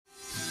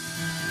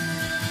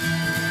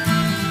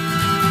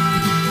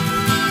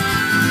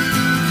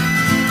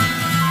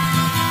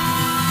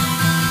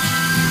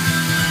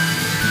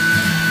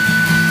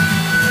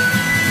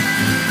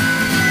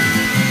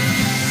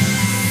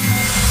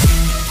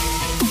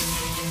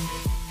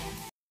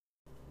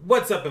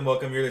What's up and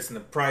welcome. You're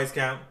listening to Prize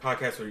Count,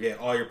 podcast where you get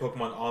all your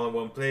Pokemon all in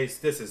one place.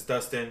 This is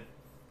Dustin.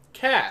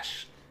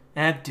 Cash.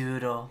 And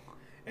Doodle.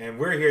 And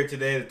we're here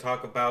today to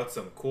talk about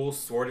some cool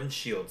Sword and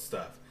Shield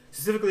stuff.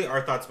 Specifically,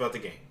 our thoughts about the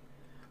game.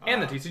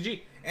 And the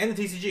TCG. And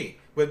the TCG.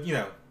 But,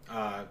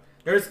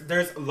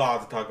 there's a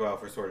lot to talk about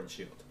for Sword and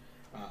Shield.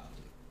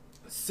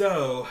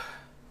 So...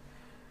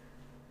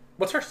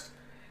 What's first?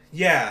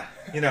 Yeah,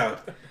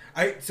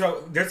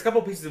 So there's a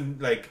couple pieces of,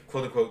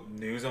 quote unquote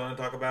news I want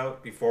to talk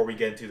about before we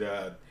get into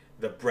the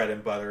bread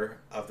and butter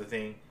of the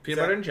thing. Peanut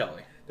butter and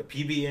jelly. The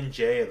PB and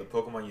J of the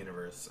Pokemon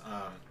universe.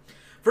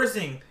 First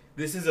thing,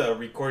 this is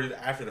recorded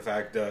after the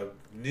fact. The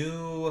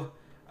new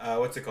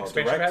what's it called?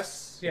 Expansion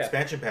Pass. Yeah.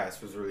 Expansion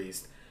Pass was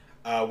released,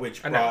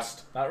 which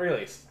announced, not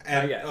released.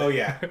 And, not yet. Oh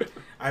yeah,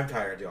 I'm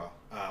tired, y'all.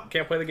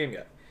 Can't play the game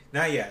yet.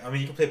 Not yet. I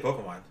mean, you can play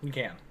Pokemon. You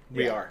can.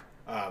 We are.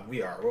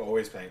 We are. We're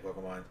always playing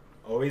Pokemon.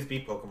 Always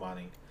be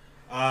Pokemoning.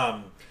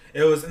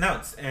 It was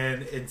announced,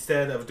 and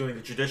instead of doing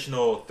the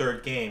traditional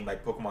third game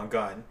like Pokemon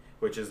Gun,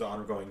 which is the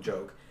ongoing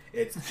joke,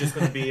 it's just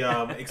going to be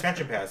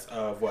expansion pass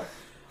of what?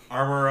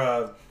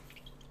 Armor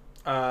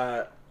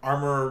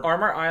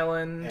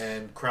Island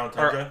and Crown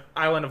Tundra.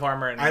 Island of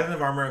Armor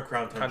and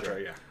Crown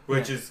Tundra. Yeah.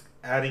 Which is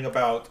adding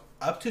about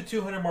up to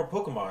 200 more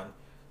Pokemon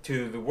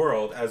to the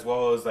world, as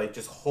well as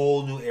just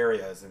whole new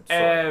areas and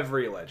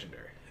every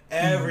legendary.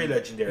 Every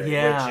legendary,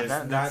 which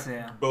is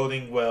not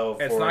boding well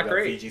for the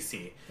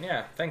VGC.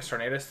 Yeah, thanks,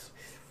 Tornadus.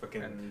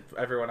 Fucking and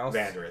everyone else.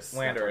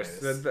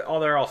 Landorus.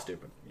 They're all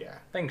stupid. Yeah.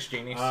 Thanks,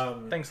 Genies.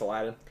 Thanks,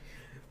 Aladdin.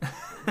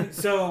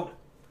 So,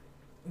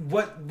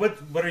 what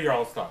are your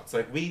all's thoughts?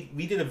 We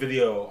did a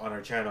video on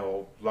our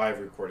channel, live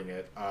recording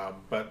it,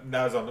 but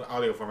that was on the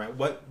audio format.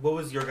 What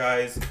was your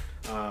guys'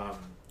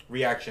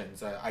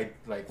 reactions?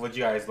 What did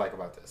you guys like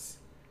about this,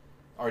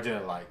 or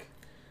didn't like?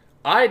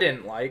 I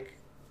didn't like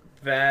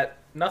that.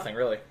 Nothing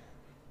really.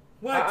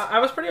 What? I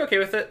was pretty okay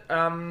with it.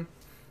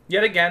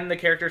 Yet again, the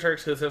characters are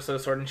exclusive, so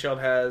Sword and Shield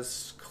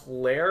has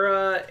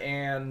Clara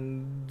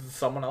and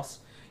someone else.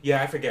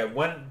 Yeah, I forget.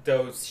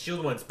 The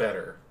Shield one's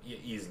better,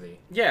 easily.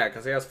 Yeah,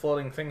 because he has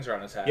floating things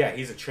around his head. Yeah,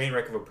 he's a train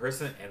wreck of a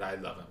person, and I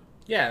love him.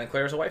 Yeah, and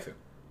Clara's a waifu.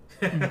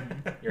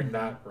 You're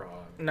not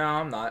wrong. No,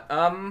 I'm not.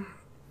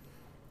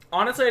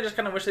 Honestly, I just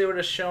kind of wish they would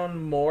have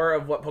shown more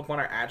of what Pokemon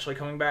are actually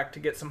coming back to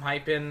get some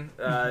hype in.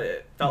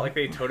 It felt like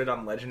they toted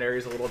on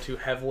Legendaries a little too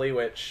heavily,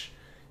 which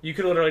you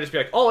could literally just be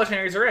like, oh,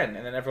 Legendaries are in,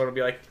 and then everyone would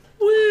be like,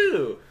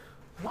 woo!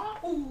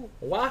 Wahoo!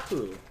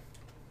 Wahoo!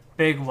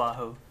 Big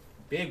wahoo.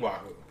 Big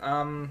wahoo.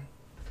 I mean,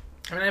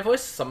 I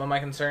voiced some of my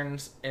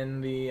concerns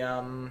in the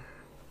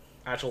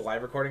actual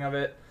live recording of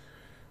it,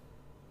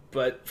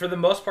 but for the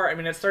most part, I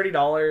mean, it's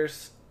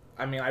 $30.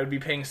 I mean, I would be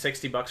paying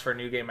 $60 for a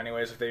new game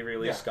anyways if they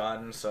release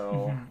Gun,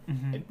 so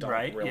it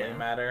don't really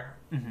matter.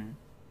 Mm-hmm.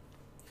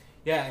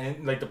 Yeah,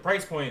 and the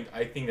price point,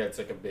 I think that's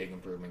a big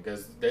improvement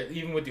because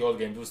even with the old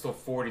games, it was still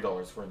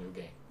 $40 for a new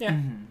game. Yeah.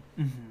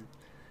 Mm-hmm. Mm-hmm.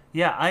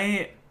 Yeah,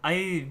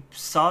 I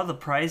saw the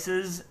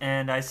prices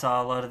and I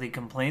saw a lot of the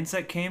complaints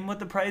that came with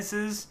the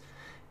prices,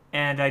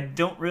 and I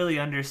don't really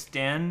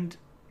understand.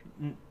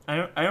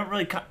 I don't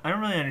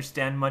really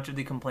understand much of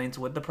the complaints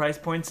with the price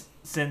points,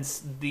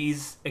 since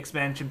these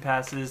expansion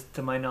passes,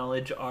 to my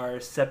knowledge,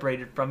 are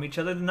separated from each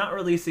other. They're not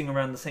releasing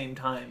around the same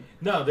time.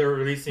 No, they're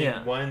releasing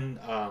one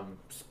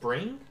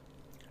spring,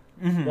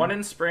 one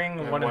in spring,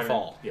 and one in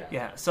fall.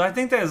 Yeah. So I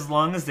think that as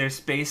long as they're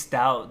spaced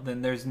out,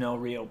 then there's no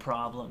real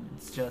problem.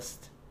 It's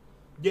just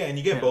and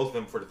you get both of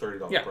them for the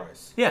 $30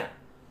 price. Yeah.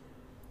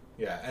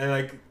 Yeah, and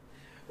I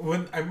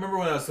remember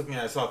when I was looking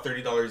at it, I saw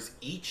 $30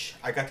 each.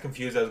 I got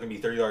confused that it was going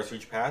to be $30 for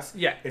each pass.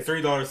 Yeah. It's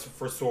 $30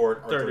 for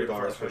Sword or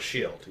 $30 for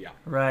Shield. Yeah.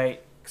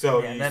 Right.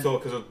 So you still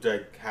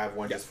could have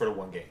one just for the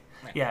one game.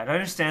 Yeah, it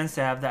understands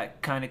to have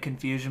that kind of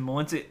confusion, but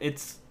once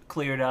it's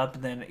cleared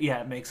up, then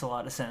it makes a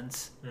lot of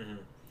sense. Mm-hmm.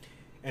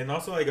 And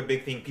also, a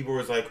big thing, people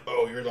was like,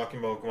 oh, you're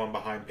locking Pokemon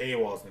behind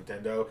paywalls,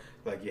 Nintendo.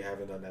 You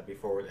haven't done that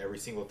before with every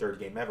single third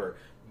game ever.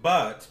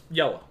 But...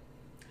 Yellow.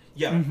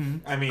 Yeah. Mm-hmm.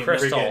 I mean...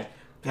 Crystal.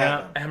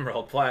 Platinum.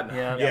 Emerald,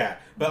 Platinum. Yeah.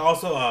 But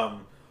also,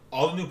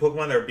 all the new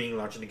Pokemon that are being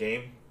launched in the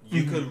game,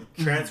 you could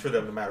transfer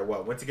them no matter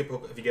what. Once you get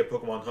if you get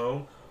Pokemon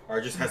Home, or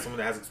just have someone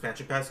that has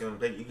expansion pass you want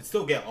to play, you can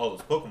still get all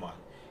those Pokemon.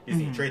 You just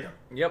need to trade them.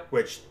 Yep.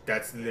 Which,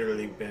 that's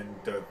literally been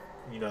the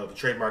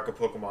trademark of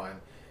Pokemon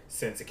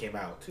since it came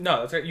out.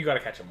 No, that's right. You got to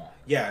catch them all.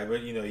 Yeah,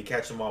 but you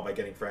catch them all by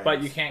getting friends.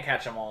 But you can't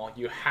catch them all.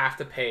 You have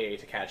to pay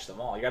to catch them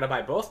all. You got to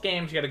buy both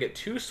games. You got to get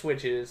 2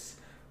 Switches.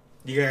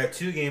 You got to get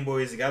 2 Game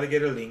Boys. You got to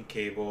get a link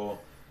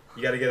cable.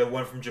 You got to get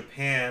one from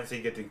Japan, so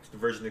you get the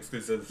version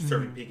exclusive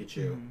Surfing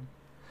Pikachu.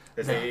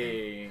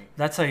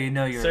 That's how you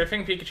know you're...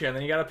 Surfing Pikachu, and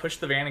then you got to push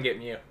the van to get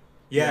Mew.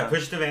 Yeah,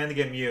 push the van to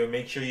get Mew.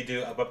 Make sure you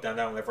do up, down,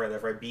 down, left,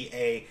 right,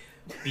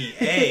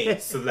 B-A,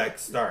 select,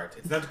 start.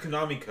 It's not the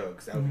Konami code,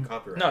 because that would be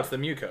copyright. No, it's the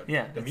Mew code.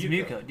 Yeah, it's the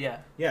Mew code, yeah.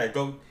 Yeah,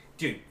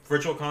 dude,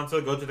 Virtual Console,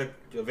 go to the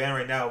van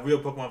right now. Real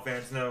Pokemon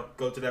fans know,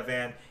 go to that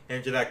van,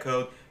 enter that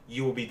code.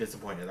 You will be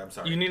disappointed, I'm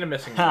sorry. You need a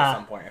missing no at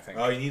some point, I think.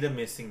 Oh, you need a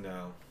missing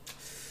no.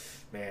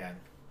 Man.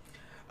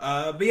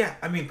 But yeah,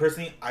 I mean,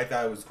 personally, I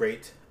thought it was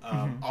great.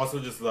 Also,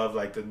 just love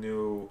like the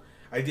new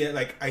idea.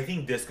 Like, I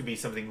think this could be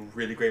something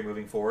really great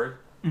moving forward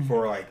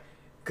for like,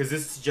 because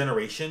this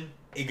generation,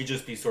 it could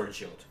just be Sword and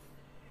Shield,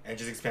 and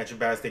just expansion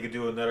pass. They could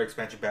do another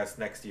expansion pass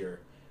next year.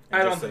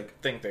 And I just, don't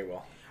think they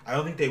will. I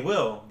don't think they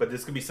will, but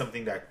this could be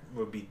something that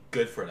would be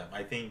good for them.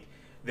 I think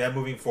them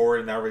moving forward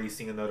and now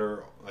releasing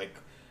another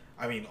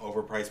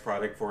overpriced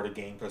product for the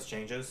game plus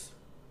changes.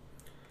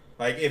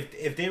 Like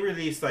if they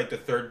release like the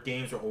third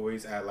games are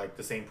always at like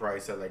the same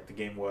price that like the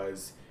game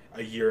was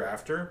a year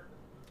after.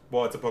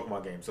 Well, it's a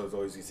Pokemon game, so it's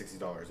always be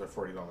 $60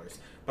 or $40,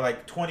 but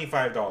like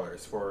 $25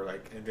 for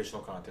like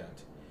additional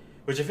content,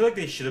 which I feel like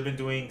they should have been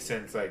doing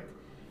since like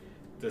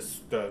the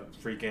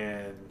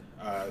freaking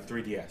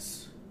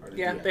 3DS. Or the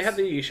Yeah, DS. they had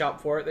the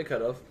eShop for it. They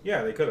could have.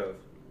 Yeah, they could have.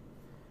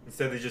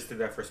 Instead, they just did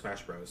that for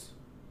Smash Bros.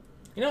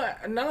 You know,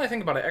 now that I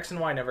think about it, X and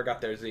Y never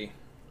got their Z.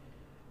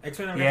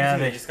 X-Men Yeah,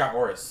 they they- just got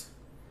Oris.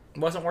 It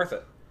wasn't worth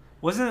it.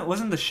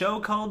 Wasn't the show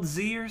called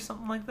Z or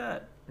something like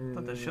that? I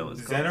thought the show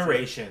was called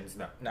Generations,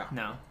 no. No.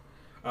 No.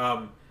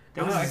 There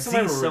There was was a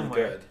X-Men Z were really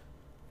somewhere. good.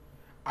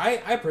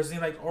 I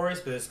personally like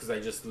Oris, but it's because I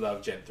just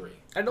love Gen 3.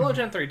 I love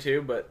Gen 3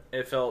 too, but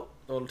it felt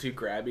a little too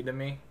grabby to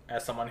me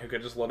as someone who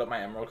could just load up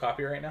my Emerald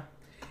copy right now.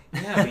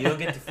 Yeah, but you don't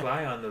get to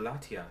fly on the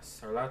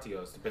Latias, or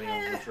Latios, depending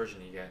on which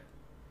version you get.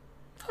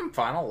 I'm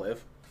fine, I'll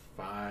live.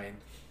 Fine.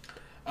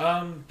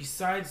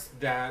 Besides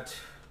that,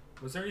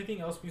 was there anything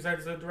else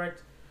besides the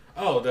direct?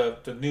 Oh,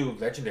 the new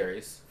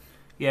legendaries.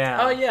 Yeah.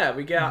 Oh yeah,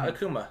 we got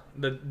Akuma,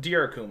 the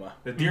deer Akuma.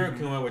 The Deer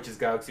Akuma, which is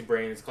Galaxy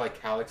Brain, it's called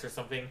like Calyx or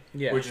something.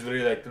 Yeah. Which is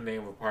literally like the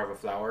name of a part of a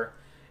flower.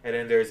 And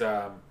then there's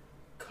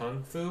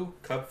Kung Fu,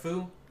 Cub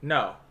Fu.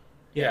 No.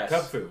 Yeah, Yes.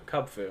 Cub Fu.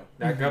 Cub Fu.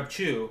 Not Cub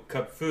Chew,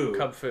 Cub Fu.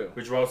 Cub Fu.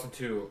 Which rolls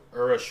into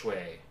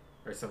Urushui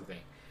or something.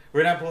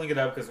 We're not pulling it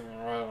up because,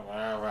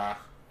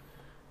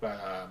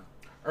 but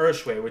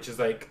Urushui, which is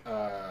like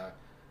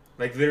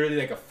literally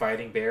like a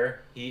fighting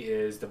bear. He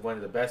is one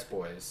of the best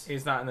boys.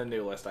 He's not in the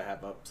new list I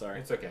have up, sorry.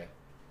 It's okay.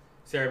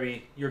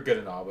 Cerebi, you're good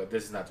and all, but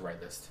this is not the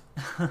right list.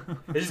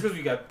 It's just because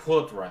we got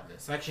pulled up the right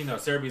list. Actually, no,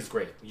 Cerebi is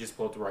great. We just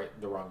pulled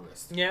the wrong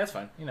list. Yeah, it's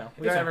fine. You know,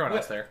 we It's got fine. everyone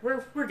else there.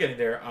 We're getting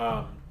there.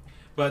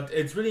 But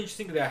it's really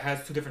interesting that it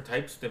has two different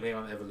types depending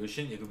on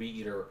evolution. It could be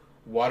either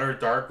Water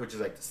Dark, which is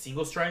like the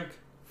single strike,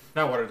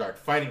 not Water Dark,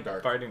 Fighting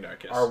Dark, Fighting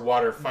Dark, yes. or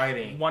Water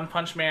Fighting One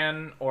Punch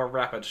Man or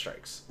Rapid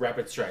Strikes.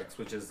 Rapid Strikes,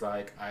 which is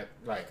like I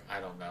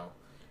don't know.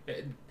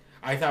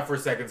 I thought for a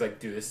second, like,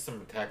 dude, this is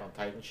some Attack on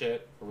Titan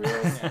shit for real.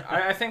 Yeah,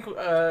 I think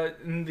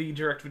in the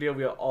direct video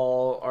we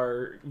all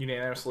are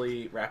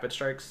unanimously Rapid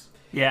Strikes.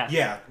 Yeah.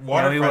 Yeah,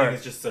 Water we Fighting were.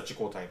 is just such a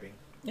cool typing.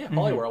 Yeah,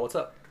 Poliwhirl, what's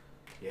up?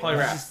 Yeah.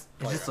 Poliwrath.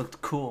 It just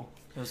looked cool.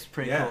 It was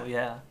pretty Yeah. cool.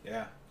 Yeah.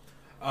 Yeah.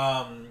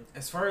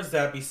 As far as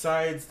that,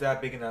 besides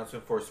that big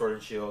announcement for Sword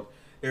and Shield,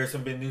 there's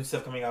some big new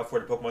stuff coming out for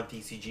the Pokemon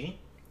TCG.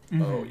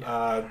 Oh,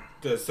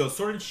 yeah. So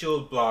Sword and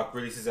Shield block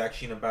releases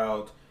actually in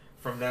about,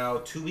 from now,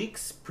 2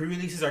 weeks.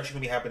 Pre-releases are actually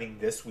going to be happening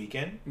this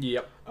weekend.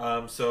 Yep.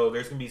 So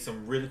there's going to be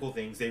some really cool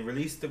things. They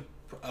released the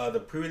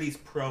pre-release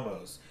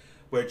promos,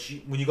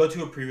 which when you go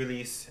to a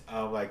pre-release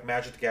like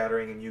Magic the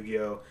Gathering and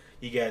Yu-Gi-Oh,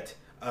 you get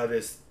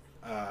this.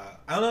 I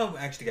don't know if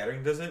Magic the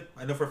Gathering does it.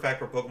 I know for a fact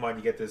for Pokemon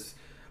you get this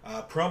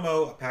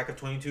promo, a pack of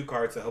 22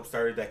 cards that help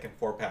start your deck in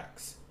 4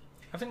 packs.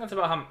 I think that's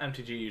about how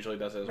MTG usually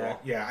does it as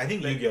well. Yeah, I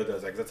think Yu-Gi-Oh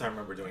does that because that's how I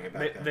remember doing it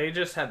back then. They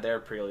just had their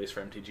pre-release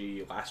for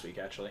MTG last week,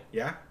 actually.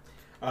 Yeah,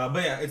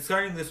 but yeah, it's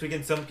starting this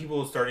weekend. Some people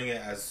are starting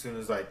it as soon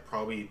as like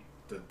probably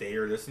the day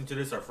you're listening to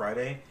this or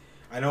Friday.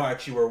 I know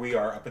actually where we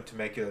are up in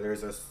Temecula,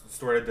 there's a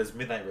store that does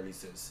midnight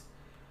releases,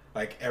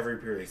 like every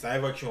pre-release.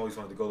 I've actually always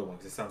wanted to go to one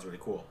because it sounds really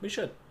cool. We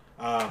should.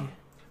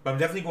 But I'm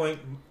definitely going.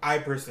 I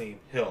personally,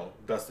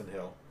 Dustin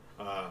Hill.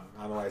 I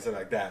don't know why I said it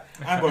like that.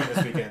 I'm going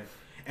this weekend,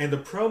 and the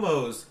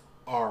promos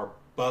are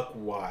buck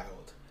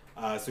wild.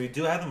 So we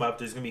do have them up.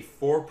 There's going to be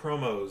 4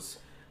 promos.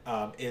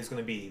 It's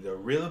going to be the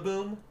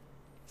Rillaboom,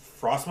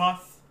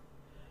 Frostmoth,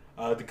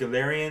 the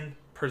Galarian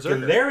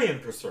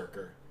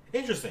Berserker.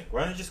 Interesting.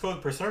 Why don't you just go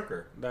with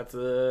Berserker? That's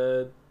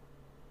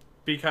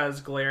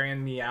because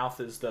Galarian Meowth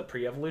is the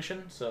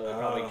pre-evolution, so they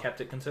probably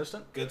kept it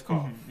consistent. Good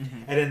call.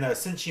 And then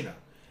Cinccino.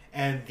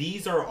 And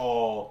these are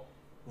all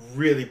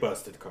really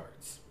busted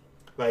cards.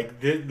 Like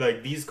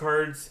these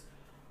cards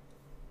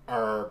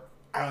are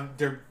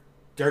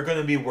they're going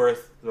to be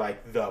worth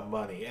like the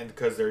money, and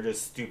because they're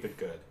just stupid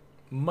good.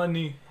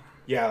 Money.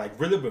 Yeah, like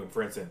Rillaboom,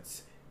 for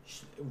instance.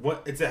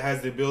 It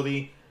has the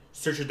ability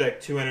search your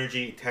deck 2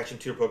 energy, attach it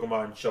to your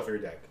Pokemon, shuffle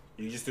your deck.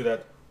 You just do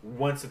that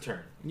once a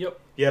turn. Yep.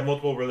 You have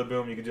multiple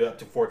Rillaboom, you can do that up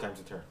to 4 times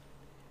a turn.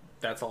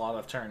 That's a lot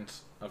of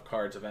turns of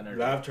cards of energy. A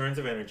lot of turns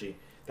of energy.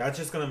 That's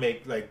just going to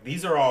make, like,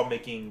 these are all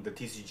making the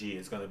TCG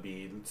is going to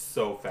be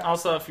so fast.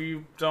 Also, if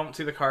you don't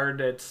see the card,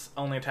 it's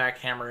only attack,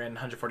 hammer in,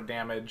 140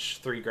 damage,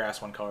 3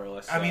 grass, 1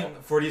 colorless. I mean,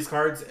 for these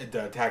cards,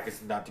 the attack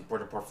is not the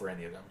important part for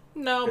any of them.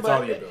 no, it's all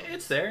but the ability.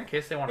 it's there in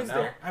case they want to It's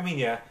know. there. I mean,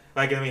 yeah.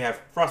 Like, then we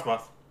have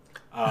Frostmoth.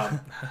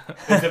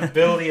 His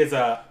ability is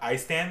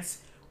Ice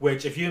Dance,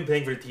 which, if you've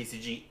been playing for the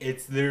TCG,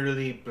 it's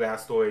literally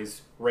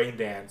Blastoise, Rain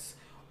Dance,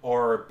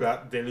 or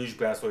Deluge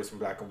Blastoise from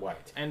Black and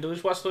White. And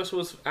Deluge Blastoise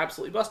was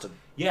absolutely busted.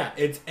 Yeah,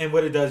 and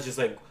what it does is just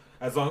like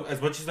as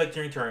much as like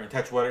during turn,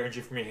 attach water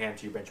energy from your hand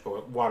to your bench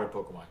water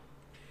Pokemon.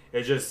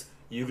 It's just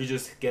you could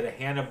just get a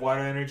hand of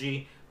water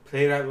energy,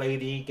 play that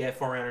lady, get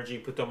 4 energy,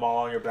 put them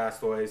all on your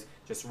Blastoise,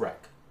 just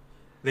wreck.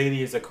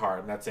 Lady is a card.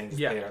 I'm not saying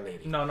just play that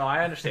lady. No,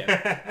 I understand.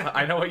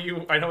 I know what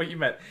you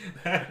meant.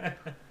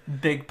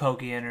 Big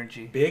pokey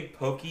energy. Big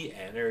pokey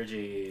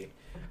energy.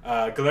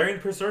 Galarian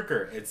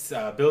Berserker. Its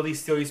ability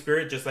Steely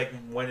Spirit, just like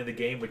one in the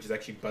game, which is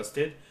actually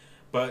busted.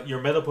 But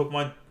your metal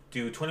Pokemon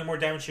do 20 more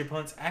damage to your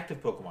opponent's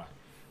active Pokemon.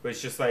 But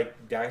it's just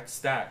like that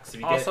stacks.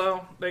 If you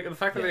Also, the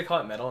fact that they call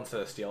it metal instead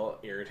of steel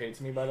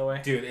irritates me, by the way.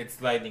 Dude, it's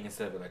lightning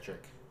instead of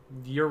electric.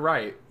 You're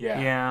right.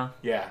 Yeah.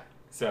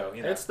 So,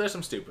 you know. There's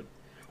some stupid.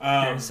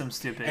 There's some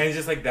stupid. And it's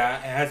just like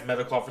that. It has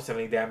Metal Claw for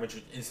 70 damage,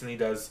 which instantly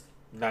does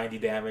 90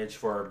 damage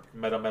for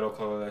Metal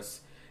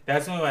Colorless.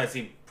 That's the only one I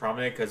see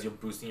prominent because you're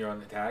boosting your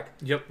own attack.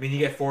 Yep. I mean, you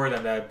get 4 of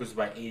them that boosted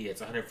by 80.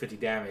 It's 150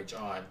 damage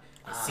on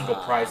a single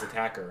prize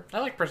attacker. I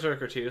like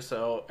Berserker too,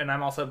 and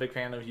I'm also a big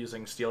fan of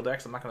using steel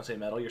decks. I'm not going to say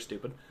metal, you're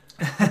stupid.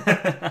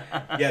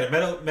 Yeah,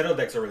 the metal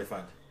decks are really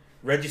fun.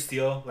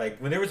 Registeel, like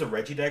when there was a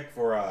Regi deck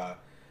for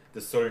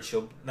the Sword and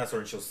Shield, not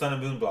Sword and Shield, Sun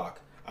and Moon block,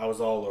 I was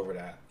all over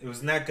that. It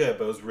wasn't that good,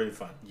 but it was really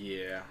fun.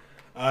 Yeah.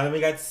 Then we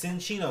got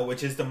Cinccino,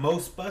 which is the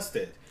most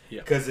busted.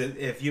 Yeah. Because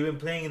if you've been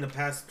playing in the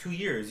past 2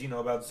 years, you know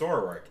about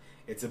Zoroark.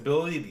 Its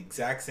ability, the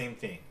exact same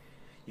thing.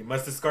 You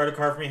must discard a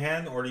card from your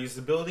hand or to use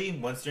the ability.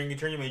 Once during your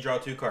turn, you may draw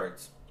 2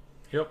 cards.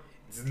 Yep.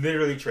 It's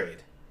literally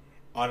trade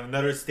on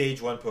another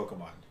stage 1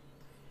 Pokemon.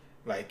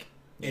 Like,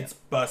 it's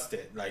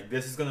busted. Like,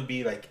 this is going to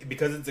be, like,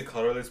 because it's a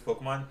colorless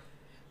Pokemon,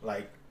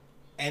 like,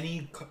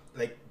 any,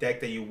 like, deck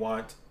that you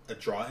want a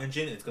draw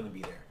engine, it's going to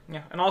be there.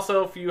 Yeah, and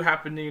also if you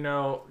happen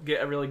to,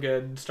 get a really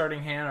good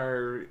starting hand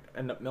or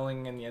end up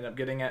milling and you end up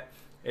getting it,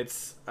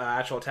 it's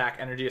actual attack,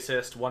 energy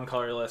assist, 1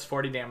 colorless,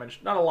 40 damage.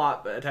 Not a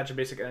lot, but attach a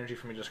basic energy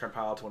from your discard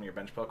pile to one of your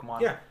bench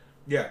Pokemon.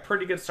 Yeah.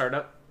 Pretty good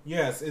startup.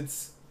 Yes,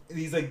 it's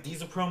these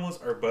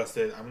promos are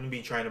busted. I'm gonna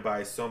be trying to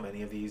buy so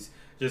many of these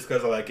just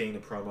because I like getting the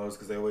promos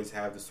because they always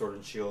have the Sword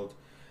and Shield,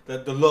 the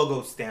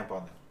logo stamp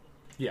on them.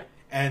 Yeah.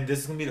 And this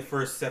is gonna be the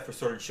first set for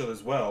Sword and Shield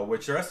as well,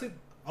 which they're actually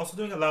also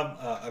doing a lot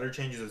of other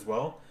changes as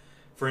well.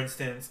 For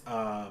instance,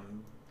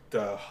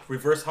 the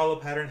reverse holo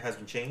pattern has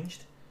been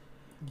changed.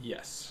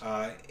 Yes.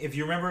 If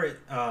you remember,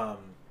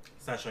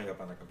 it's not showing up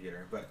on the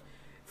computer, but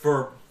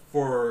for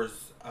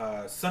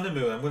Sun and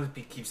Moon, I'm going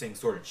to keep saying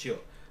Sword and Shield.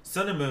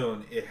 Sun and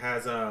Moon, it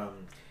has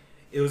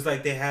it was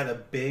like they had a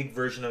big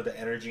version of the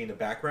energy in the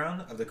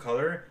background of the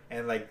color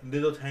and like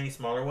little tiny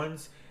smaller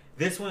ones.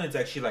 This one is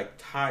actually like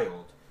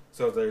tiled,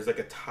 so there's like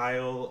a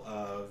tile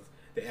of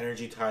the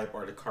energy type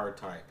or the card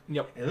type.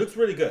 Yep. And it looks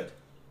really good.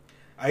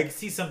 I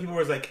see some people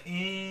was like,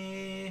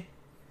 eh.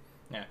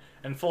 Yeah.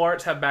 And full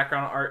arts have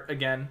background art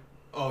again.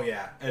 Oh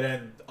yeah, and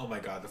then oh my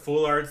god, the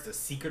full arts, the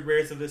secret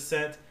rares of this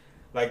set,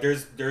 like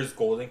there's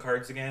golden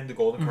cards again. The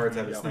golden cards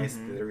have this nice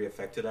glittery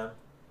effect to them.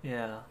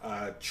 Yeah.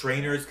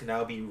 Trainers can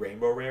now be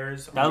rainbow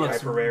rares, That looks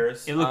hyper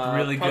rares. It looked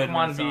really good.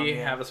 Pokemon V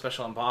have a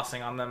special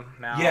embossing on them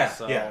now.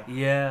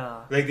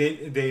 Yeah. Like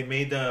they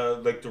made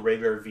the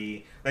regular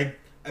V, like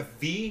a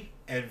V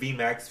and V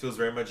Max feels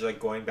very much like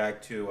going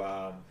back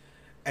to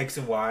X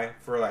and Y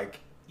for like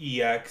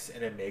EX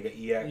and then Mega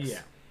EX. Yeah.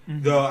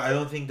 Mm-hmm. Though I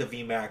don't think the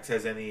V Max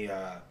has any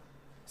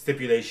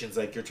stipulations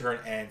like your turn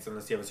ends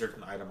unless you have a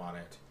certain item on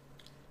it.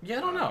 Yeah, I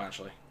don't know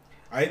actually.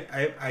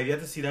 I yet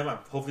to see them. I'm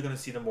hopefully going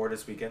to see them more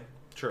this weekend.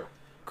 True.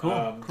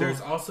 Cool.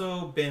 There's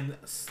also been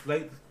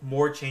slight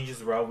more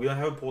changes around. We don't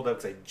have it pulled up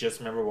because I just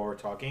remember while we're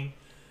talking.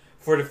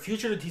 For the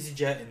future of the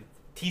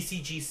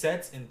TCG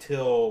sets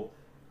until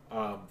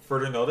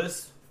further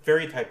notice,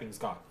 fairy typing's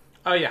gone.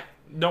 Oh yeah,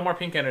 no more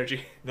pink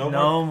energy.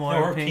 No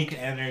more pink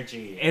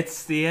energy.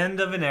 It's the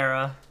end of an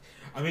era.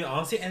 I mean,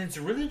 honestly, and it's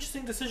a really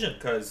interesting decision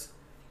because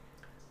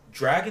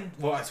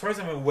as far as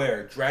I'm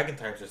aware, Dragon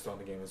types are still in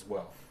the game as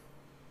well.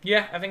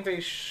 Yeah, I think they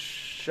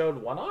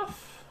showed one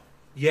off.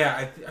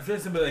 Yeah, I feel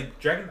like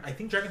Dragon. I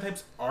think Dragon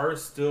types are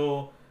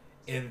still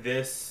in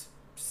this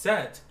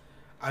set.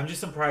 I'm just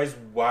surprised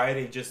why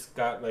they just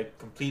got like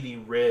completely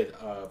rid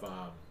of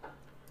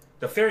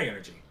the fairy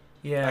energy.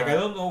 Yeah. Like I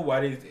don't know why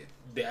I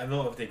don't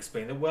know if they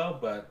explained it well,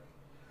 but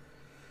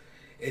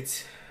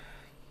it's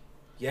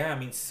I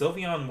mean,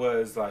 Sylveon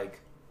was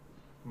like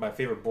my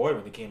favorite boy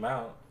when he came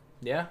out.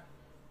 Yeah.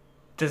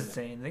 Does it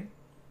say anything?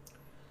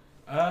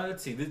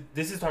 Let's see.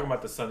 This is talking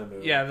about the Sun and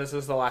Moon. Yeah, this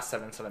is the last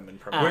 7 Sun and Moon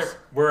promos.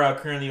 We're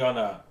currently on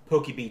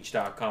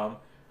PokeBeach.com,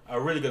 a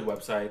really good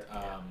website.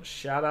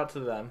 Shout out to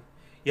them.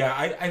 Yeah,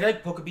 I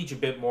like PokeBeach a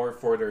bit more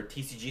for their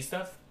TCG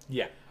stuff.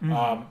 Yeah.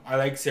 I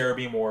like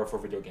Cerebi more for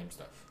video game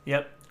stuff.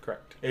 Yep.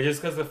 Correct. It's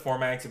just because the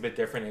format's a bit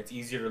different. It's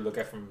easier to look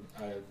at from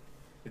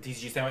the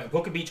TCG standpoint.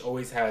 PokeBeach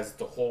always has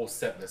the whole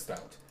set list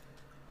out.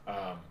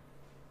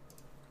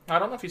 I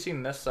don't know if you've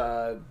seen this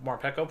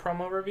Morpeko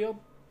promo revealed.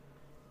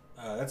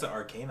 That's an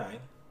Arcanine.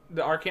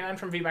 The Arcanine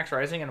from VMAX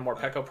Rising and a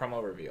Morpeko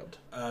promo revealed.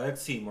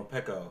 Let's see,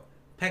 Morpeko.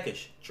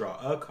 Peckish. Draw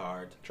a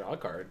card. Draw a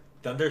card.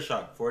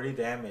 Thundershock, 40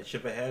 damage.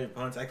 Ship ahead. Your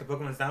opponent's active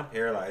Pokemon is now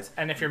paralyzed.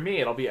 And if you're me,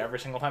 it'll be every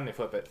single time they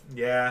flip it.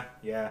 Yeah.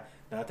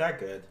 Not that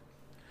good.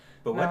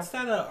 But No. what's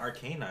that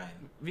Arcanine?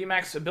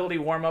 VMAX ability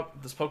warm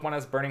up. This Pokemon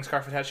has Burning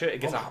Scarf attached to it.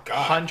 It gets Oh my God.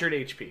 100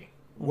 HP.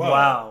 Whoa.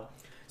 Wow.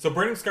 So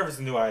Burning Scarf is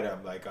a new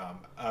item. Like,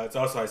 it's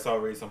also I saw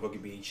raised on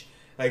Poke Beach.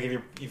 Like,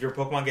 if your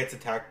Pokemon gets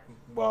attacked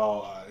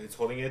while it's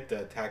holding it,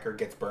 the attacker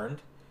gets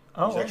burned.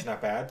 Oh. Which is actually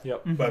not bad.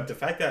 Yep. But the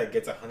fact that it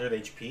gets 100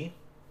 HP,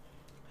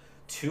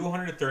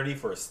 230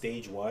 for a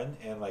stage 1,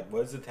 and like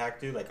what does the attack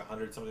do? Like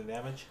 100 something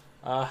damage.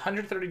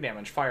 130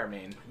 damage. Fire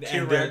main. 2 And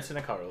then- reds and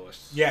a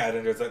colorless. Yeah,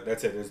 and then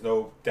that's it. There's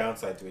no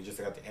downside to it. Just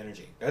got the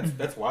energy.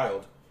 That's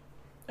wild.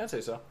 I'd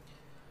say so.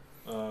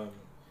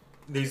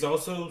 They've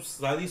also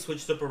slightly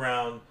switched up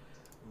around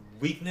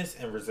weakness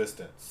and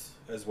resistance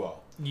as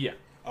well. Yeah.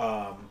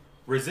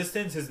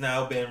 Resistance has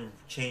now been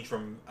changed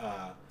from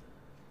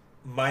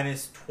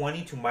minus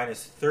 20 to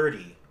minus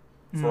 30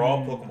 for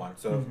all Pokemon.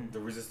 So the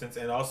resistance,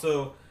 and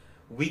also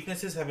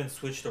weaknesses have been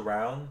switched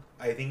around.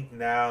 I think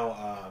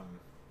now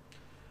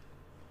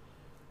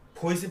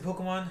poison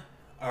Pokemon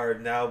are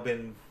now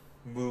been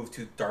moved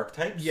to dark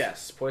types.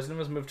 Yes. Poison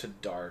was moved to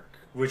dark.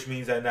 Which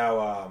means that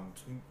now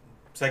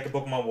psychic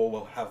Pokemon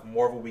will have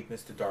more of a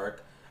weakness to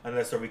dark,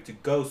 unless they're weak to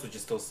ghost, which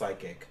is still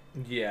psychic.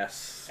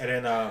 Yes. And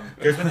then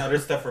there's been other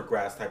stuff for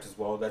grass types as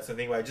well. That's the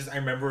thing. I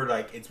remember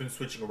like it's been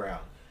switching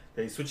around.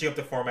 They're switching up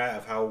the format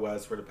of how it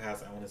was for the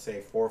past, I want to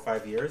say, 4 or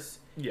 5 years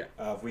Yeah.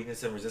 of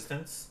weakness and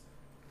resistance.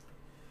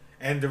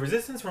 And the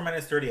resistance for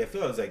minus 30, I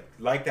feel it was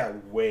like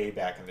that way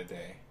back in the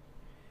day.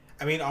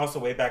 I mean, also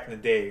way back in the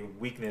day,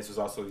 weakness was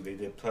also they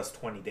did plus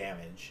 20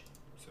 damage.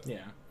 So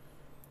Yeah.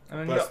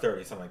 And then plus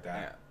 30, something like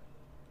that.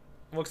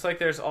 Yeah. Looks like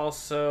there's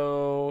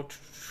also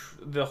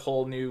the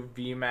whole new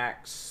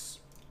VMAX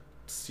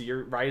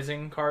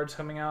Rising cards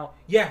coming out.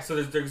 Yeah, so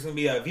there's going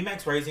to be a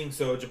VMAX Rising.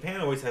 So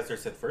Japan always has their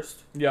set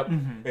first. Yep.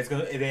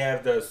 They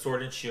have the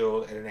Sword and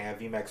Shield, and then they have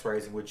VMAX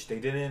Rising, which they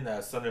did in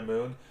Sun and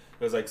Moon.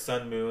 It was like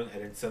Sun Moon,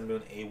 and then Sun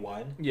Moon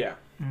A1. Yeah.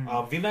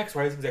 VMAX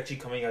Rising is actually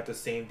coming out the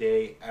same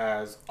day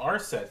as our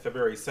set,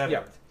 February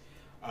 7th.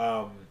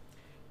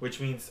 Which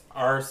means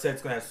our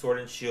set's going to have Sword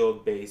and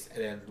Shield base,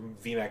 and then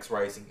VMAX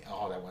Rising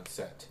all that one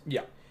set.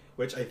 Yeah.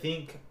 Which I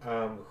think,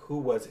 who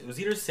was it? It was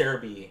either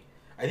Cerebi.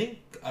 I think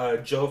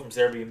Joe from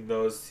Cerebi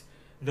noticed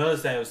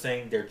that I was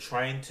saying they're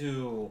trying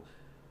to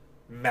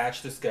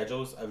match the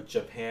schedules of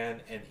Japan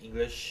and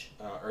English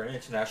or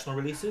international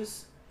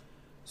releases,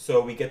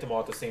 so we get them all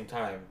at the same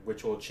time,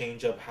 which will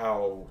change up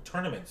how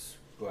tournaments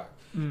go out.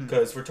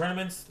 Because for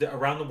tournaments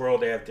around the world,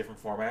 they have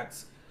different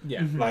formats.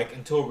 Yeah. Like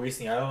until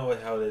recently, I don't know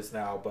how it is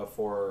now, but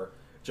for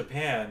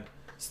Japan,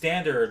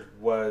 standard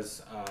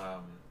was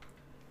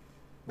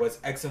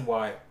X and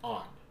Y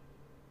on,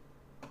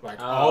 like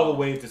all the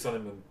way to Sun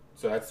and Moon.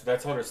 So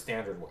that's how their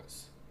standard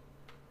was,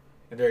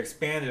 and their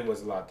expanded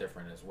was a lot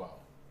different as well.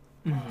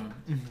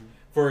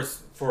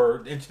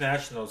 For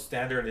international,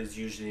 standard is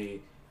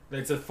usually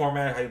it's a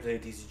format of how you play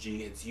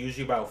TCG. It's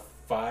usually about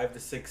 5 to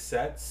 6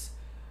 sets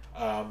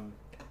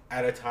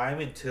at a time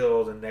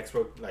until the next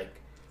like.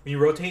 When you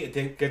rotate,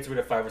 it gets rid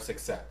of 5 or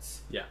 6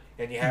 sets. Yeah.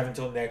 And you have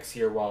until next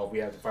year while we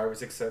have the 5 or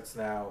 6 sets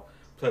now,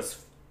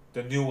 plus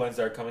the new ones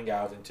that are coming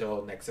out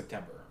until next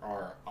September,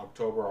 or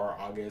October, or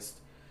August,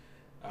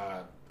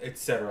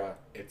 etc.,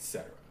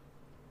 etc.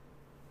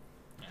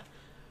 Yeah.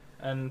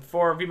 And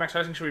for VMAX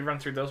Rising, should we run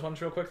through those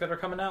ones real quick that are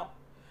coming out?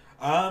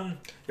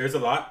 There's a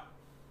lot.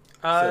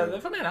 So-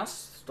 They've only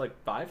announced like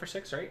 5 or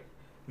 6, right?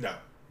 No.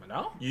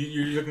 No?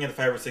 You're looking at the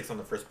 5 or 6 on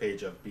the first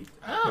page of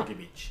Poke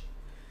Beach.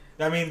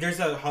 I mean, there's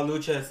a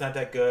Halucha that's not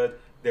that good.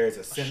 There's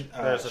a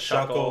there's a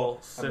Shuckle,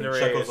 I mean, Cinderace.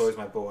 Shuckle's always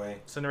my boy.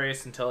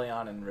 Cinderace,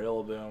 Centellion, and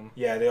Rillaboom.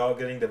 Yeah, they're all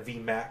getting the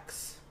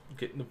VMAX.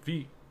 Getting the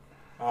V.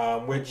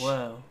 Which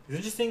Wow. is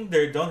interesting.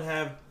 They don't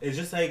have. It's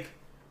just like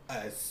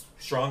a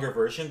stronger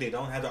version. They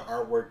don't have the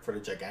artwork for the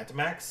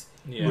Gigantamax,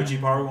 Yeah. which you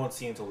probably won't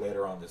see until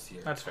later on this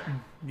year. That's fair.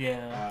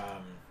 Yeah.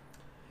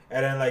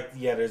 And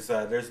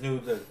then there's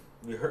new.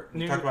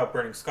 We talked about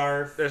Burning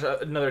Scarf. There's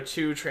another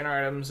 2 trainer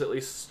items, at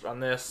least on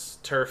this.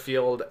 Turf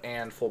Field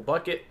and Full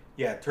Bucket.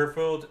 Yeah,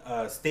 Turffield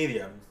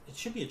Stadium. It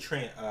should be a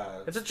stadium.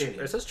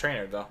 It says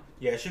trainer, though.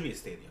 Yeah, it should be a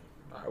stadium.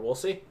 We'll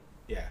see.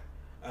 Yeah.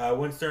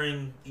 Once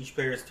during each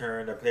player's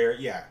turn, a player,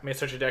 May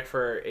search your deck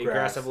for a Grass.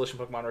 grass evolution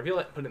Pokemon, reveal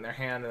it, put it in their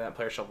hand, and that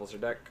player shuffles their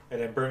deck. and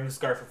then Burning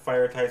Scarf for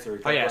fire types.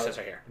 Oh, yeah, it says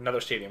right here. Another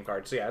stadium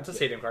card. So, yeah, it's a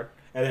stadium card.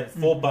 And then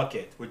Full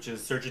Bucket, which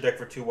is search your deck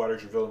for 2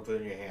 waters, reveal and put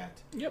it in your hand.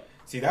 Yep.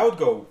 See, that would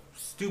go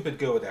stupid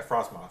good with that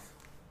Frostmoth.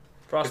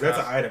 Because that's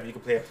an Frostmoth. item. You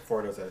can play up to 4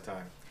 of those at a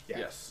time. Yeah.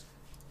 Yes.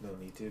 No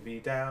need to be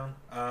down.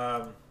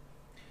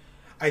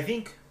 I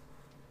think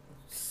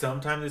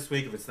sometime this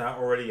week, if it's not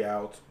already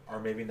out, or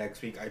maybe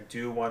next week, I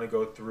do want to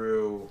go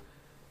through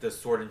the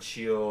Sword and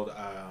Shield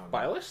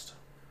Buy list?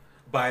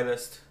 buy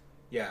list.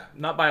 Yeah.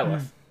 Not buy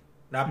list.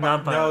 Not no,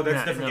 that's no, a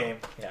different no. game.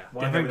 Yeah.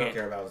 One that Different we don't game.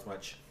 care about as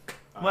much.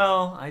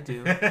 Well, I do.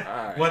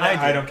 Alright. One that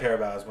I I do. don't care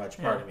about as much.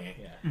 Pardon me.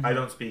 Yeah. I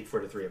don't speak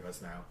for the 3 of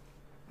us now.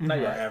 Not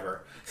or yet.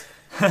 ever.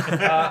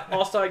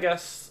 Also, I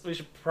guess we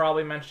should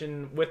probably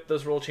mention with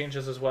those rule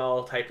changes as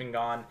well, typing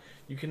on,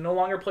 you can no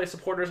longer play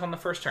supporters on the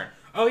first turn.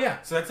 Oh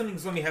yeah, so that's something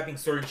that's going to be happening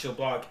Sword and Shield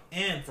block,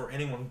 and for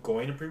anyone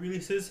going to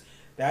pre-releases,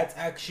 that's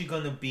actually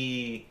going to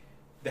be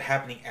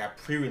happening at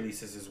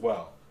pre-releases as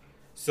well.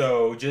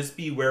 So just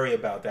be wary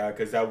about that,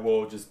 because that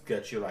will just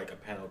get you like a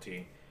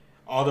penalty.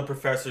 All the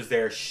professors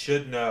there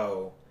should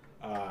know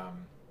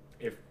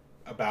if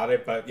about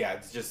it, but yeah,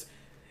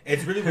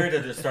 it's really weird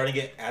that they're starting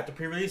it at the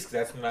pre-release, because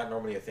that's not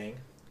normally a thing.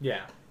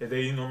 Yeah.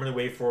 They normally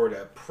wait for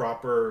the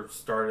proper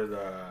start of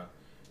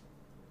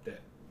the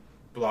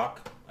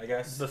block, I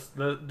guess.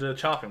 The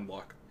chopping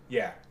block.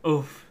 Yeah.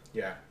 Oof.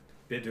 Yeah.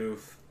 Bit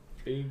oof.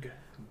 Big.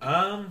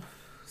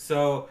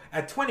 So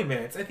at 20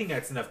 minutes, I think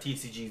that's enough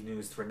TCG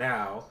news for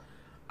now.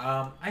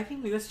 I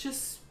think let's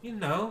just,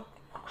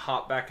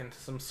 Hop back into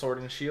some Sword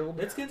and Shield.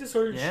 let's get into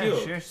Sword and Yeah,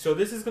 Shield. sure. So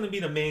this is going to be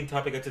the main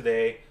topic of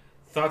today.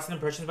 Thoughts and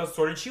impressions about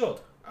Sword and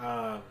Shield.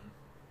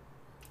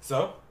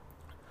 So,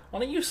 Why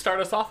don't you start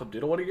us off,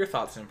 Abdul? What are your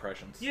thoughts and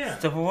impressions? yeah.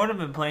 So for what I've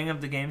been playing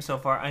of the game so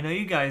far, I know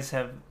you guys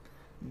have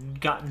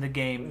gotten the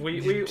game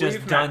We've through.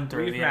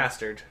 Yeah.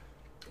 mastered,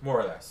 More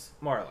or less.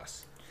 more or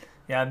less.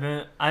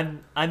 Yeah,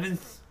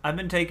 I've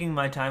been taking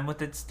my time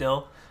with it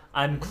still.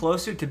 I'm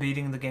closer to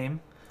beating the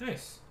game,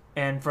 Nice.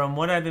 and from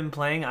what I've been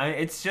playing,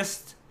 it's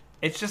just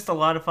a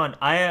lot of fun.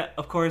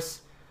 Of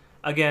course,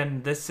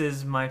 again, this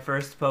is my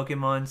first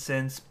Pokemon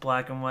since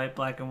Black and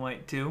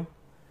White 2.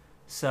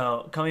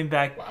 So coming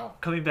back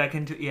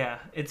into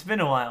it's been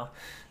a while.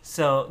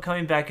 So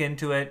coming back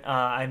into it,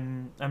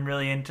 I'm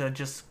really into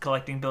just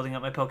collecting, building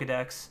up my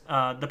Pokedex.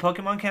 The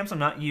Pokemon camps I'm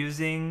not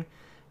using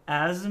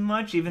as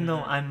much, even though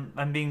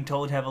I'm being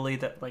told heavily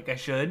that like I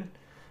should.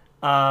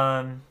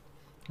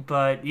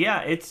 But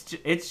yeah,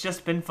 it's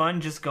just been fun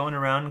just going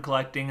around and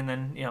collecting, and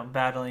then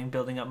battling,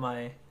 building up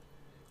my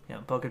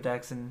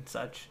Pokedex and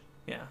such.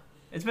 Yeah,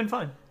 it's been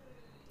fun.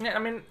 Yeah, I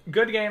mean,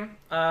 good game.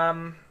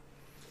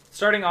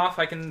 Starting off,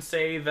 I can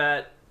say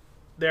that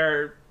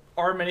there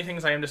are many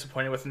things I am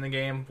disappointed with in the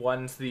game.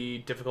 One's the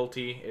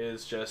difficulty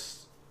is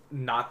just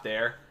not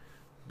there.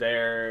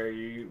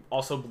 You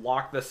also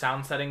block the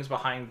sound settings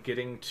behind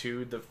getting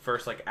to the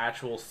first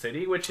actual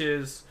city, which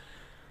is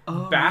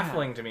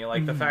baffling to me.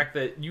 Like the fact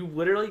that you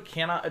literally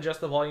cannot adjust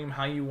the volume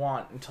how you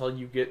want until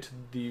you get to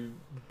the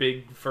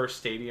big first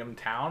stadium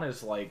town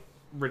is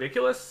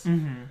ridiculous.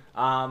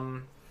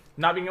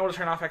 Not being able to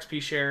turn off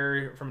XP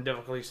share from a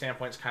difficulty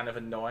standpoint is kind of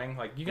annoying.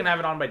 You can have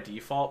it on by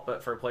default,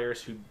 but for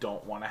players who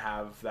don't want to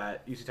have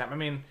that easy time, I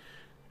mean,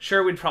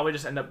 sure, we'd probably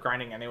just end up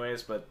grinding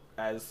anyways, but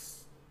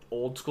as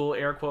old school,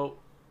 air quote,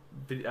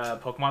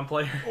 Pokemon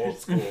players. Old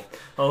school.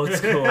 Old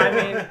school. I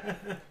mean,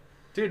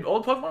 dude,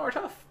 old Pokemon were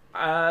tough.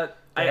 I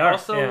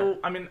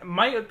mean,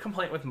 my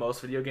complaint with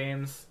most video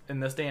games in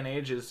this day and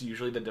age is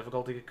usually the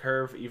difficulty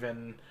curve,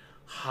 even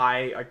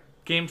high.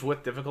 Games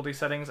with difficulty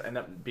settings end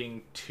up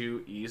being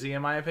too easy,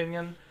 in my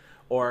opinion,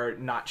 or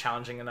not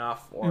challenging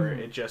enough, or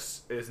it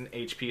just is an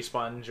HP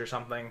sponge or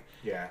something.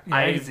 Yeah.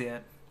 I can see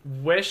it.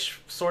 Wish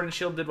Sword and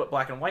Shield did what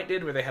Black and White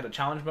did, where they had a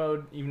challenge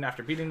mode even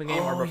after beating the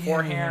game or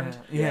beforehand,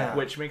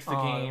 which makes the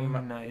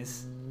game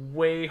nice.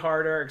 way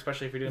harder,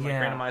 especially if you're doing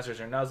randomizers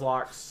or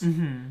Nuzlocks.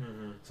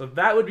 Mm-hmm. So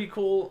that would be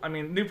cool. I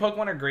mean, new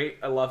Pokemon are great.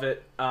 I love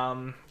it.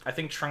 I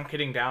think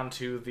truncating down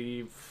to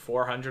the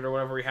 400 or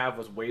whatever we have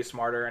was way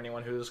smarter.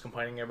 Anyone who's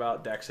complaining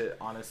about Dexit,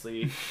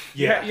 honestly,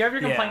 you have your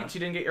complaints. You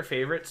didn't get your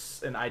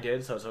favorites, and I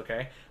did, so it's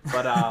okay.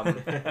 But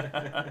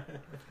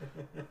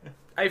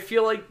I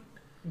feel like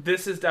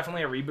this is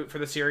definitely a reboot for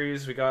the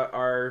series. We got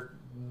our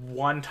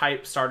one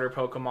type starter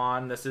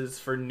Pokemon. This is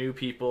for new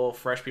people,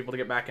 fresh people to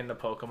get back into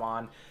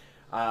Pokemon.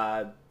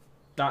 Sun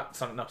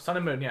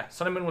and Moon. Yeah,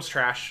 Sun and Moon was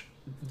trash.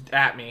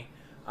 At me.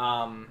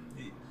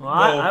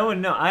 I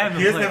wouldn't know. I haven't.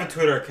 He doesn't have a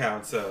Twitter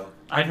account, so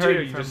I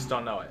do. You just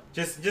don't know it.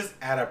 just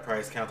add a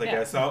price count, I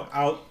guess. So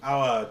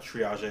I'll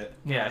triage it.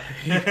 Yeah.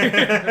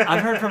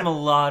 I've heard from a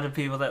lot of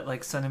people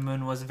that Sun and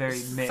Moon was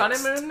very mixed. Sun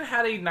and Moon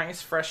had a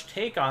nice, fresh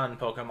take on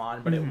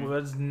Pokemon, but it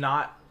was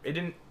not. It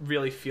didn't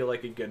really feel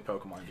like a good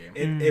Pokemon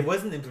game. It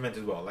wasn't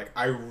implemented well.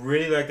 I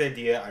really like the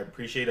idea. I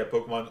appreciate that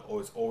Pokemon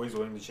was always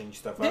willing to change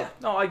stuff up. Yeah,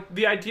 no,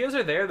 the ideas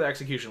are there. The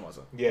execution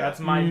wasn't. Yeah, that's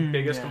my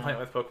biggest complaint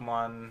with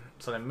Pokemon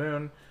Sun and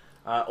Moon.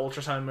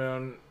 Ultra Sun and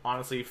Moon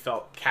honestly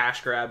felt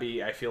cash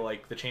grabby. I feel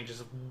like the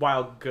changes,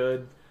 while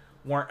good,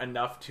 weren't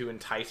enough to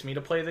entice me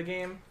to play the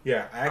game.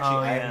 Yeah, I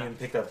haven't even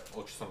picked up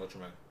Ultra Sun, Ultra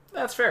Moon.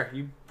 That's fair.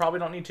 You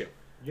probably don't need to.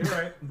 You're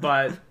right.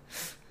 But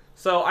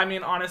so I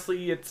mean,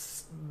 honestly,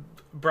 it's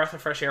breath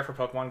of fresh air for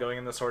Pokemon going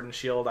in the Sword and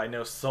Shield. I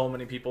know so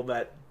many people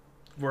that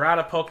were out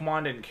of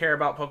Pokemon, didn't care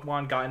about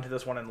Pokemon, got into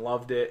this one and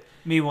loved it.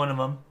 Me, one of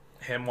them.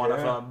 Him, one of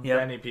them. Yep.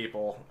 Many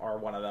people are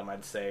one of them,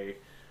 I'd say.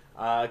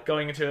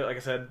 Going into it, like I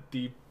said,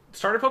 the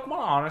starter Pokemon,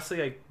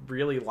 honestly, I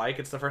really like.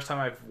 It's the first time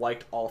I've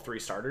liked all three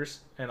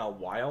starters in a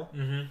while.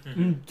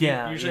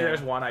 Yeah. Usually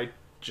there's one I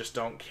just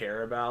don't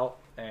care about,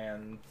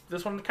 and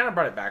this one kind of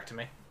brought it back to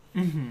me.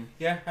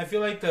 Yeah, I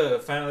feel like the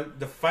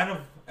final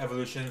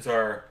evolutions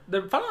are...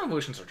 The final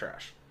evolutions are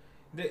trash.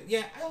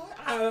 Yeah,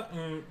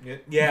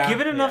 yeah.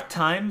 Give it enough yeah.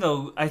 time,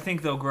 though. I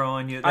think they'll grow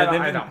on you. I They've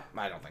don't, I been- don't.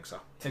 I don't think so.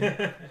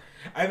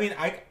 I mean,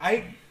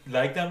 I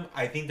like them.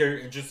 I think they're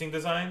interesting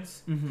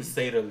designs, to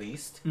say the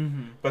least.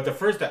 Mhm. But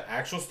the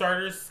actual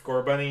starters,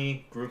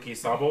 Scorbunny, Grookey,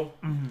 Sobble,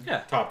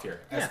 Yeah. top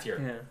tier, S tier,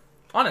 Yeah.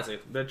 Honestly,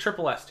 the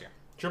triple S tier.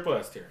 triple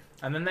S tier.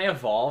 And then they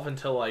evolve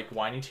into like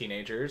whiny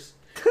teenagers.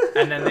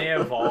 And then they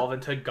evolve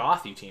into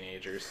gothy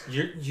teenagers.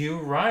 You're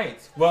right.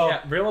 Well,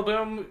 Yeah,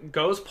 Rillaboom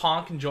goes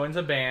punk and joins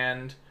a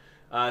band.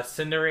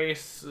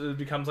 Cinderace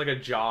becomes like a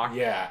jock.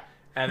 yeah.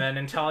 And then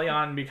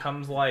Inteleon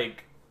becomes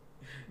like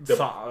The-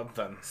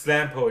 something.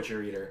 Slam poetry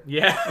reader.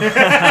 Yeah.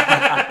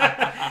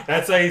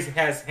 That's why he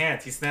has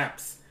hands. He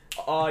snaps.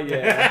 Oh,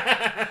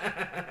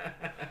 yeah.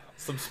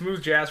 Some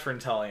smooth jazz for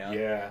Inteleon.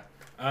 Yeah.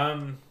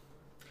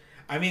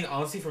 I mean,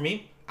 honestly, for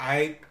me,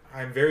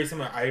 I'm very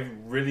similar. I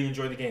really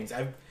enjoy the games.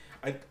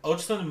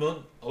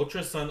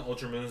 Ultra Sun,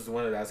 Ultra Moon is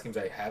one of the last games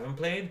I haven't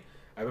played.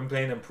 I've been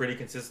playing them pretty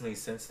consistently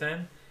since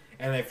then,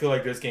 and I feel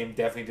like this game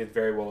definitely did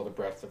very well with the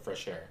breath of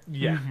fresh air.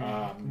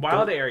 Yeah.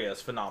 Wild Area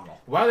is phenomenal.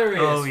 Wild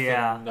Area Oh, is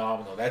yeah.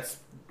 phenomenal. That's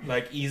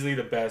like easily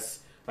the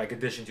best like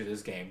addition to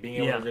this game. Being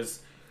able Yeah. to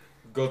just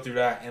go through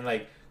that, and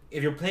like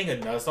if you're playing a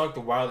Nuzlocke,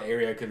 the Wild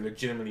Area could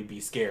legitimately be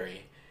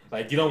scary.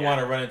 Like you don't Yeah. want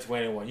to run into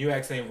anyone. You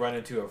accidentally run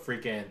into a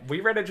freaking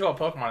We ran into a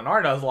Pokemon in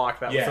our Nuzlocke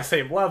that Yeah. was the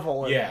same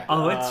level. And, Yeah.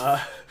 Oh,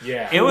 it's-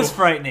 yeah. It was Ooh.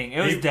 frightening. It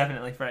was You-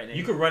 definitely frightening.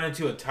 You could run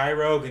into a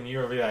Tyrogue and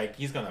you're really like,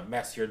 he's gonna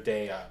mess your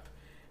day up.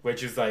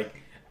 Which is like,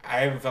 I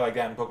haven't felt like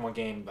that in a Pokemon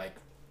game like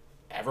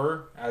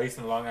ever, at least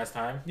in a long ass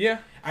time. Yeah.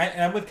 And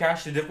I'm with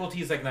Cash. The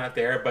difficulty is like not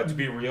there, but to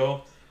be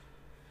real,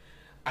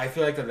 I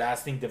feel like the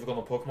last thing difficult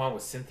in Pokemon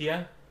was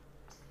Cynthia.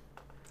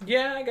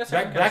 Yeah, I guess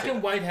I can Black see and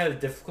that. White had a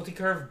difficulty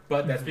curve,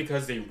 but that's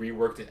because they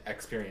reworked the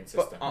experience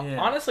But, system. Yeah.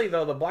 honestly,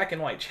 though, the Black and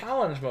White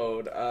challenge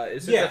mode,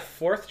 is it Yeah. the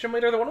fourth gym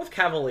leader, the one with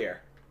Cavalier?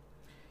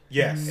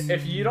 Yes.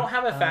 If you don't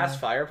have a fast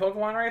fire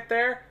Pokemon right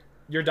there,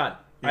 you're done.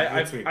 Yeah,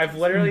 I've, sweet. I've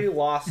literally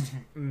lost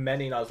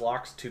many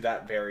Nuzlocks to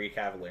that very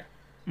Cavalier.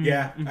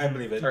 Yeah, I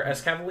believe it. Or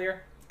Escavalier?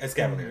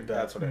 Escavalier.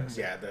 That's what it is.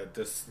 Yeah,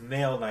 the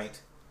Snail Knight.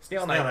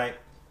 Snail Knight.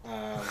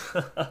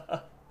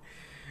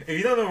 If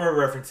you don't know what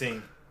we're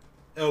referencing,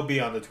 it'll be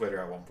on the Twitter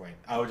at one point.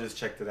 I just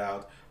checked it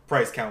out.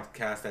 Price count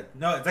cast at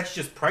it's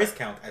actually just price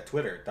count at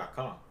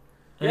twitter.com.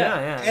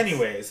 yeah.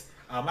 Anyways,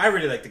 I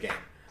really like the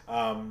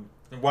game.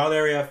 The Wild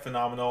Area,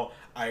 phenomenal.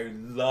 I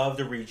love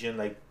the region.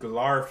 Like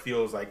Galar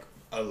feels like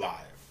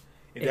alive.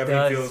 It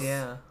definitely does, feels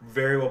yeah.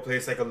 very well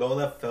placed. Like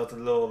Alola felt a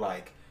little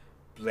like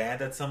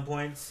bland at some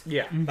points.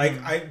 Yeah. But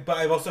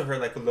I've also heard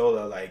like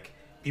Alola, like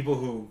people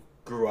who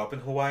grew up in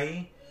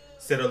Hawaii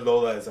said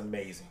Alola is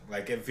amazing.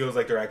 Like it feels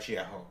like they're actually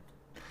at home.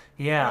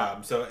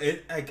 Yeah. So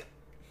it like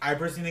I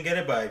personally didn't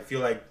get it, but I feel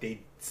like they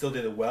still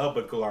did it well.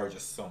 But Galar is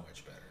just so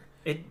much better.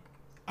 It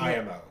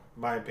IMO,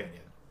 my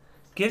opinion.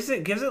 gives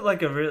it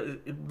like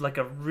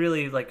a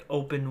really like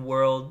open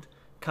world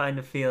kind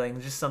of feeling.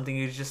 Just something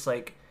you just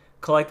like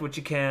collect what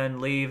you can,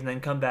 leave, and then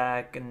come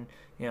back, and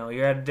you know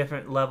you're at a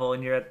different level,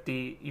 and you're at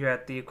the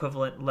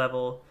equivalent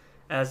level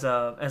as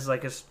a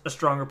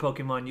stronger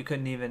Pokemon you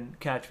couldn't even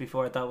catch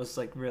before. That was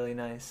like really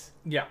nice.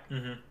 Yeah.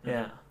 Mm-hmm.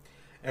 Yeah,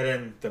 And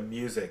then the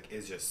music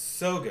is just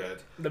so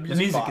good. the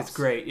music box. is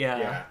great.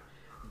 Yeah.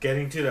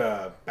 Getting to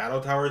the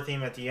Battle Tower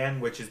theme at the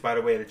end, which is, by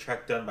the way, the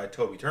track done by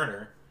Toby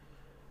Turner.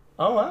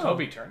 Oh wow.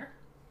 Toby Turner?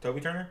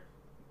 Toby Turner?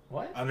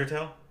 What?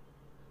 Undertale?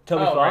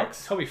 Toby Oh, right.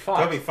 Fox. Toby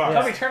Fox. Toby Fox.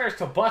 Toby Turner's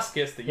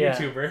Tobuscus, the Yeah.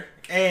 YouTuber.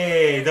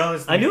 Hey, don't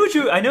listen to I knew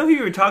me. I know who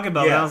you were talking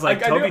about. Yeah. And I was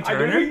like, I Toby knew, I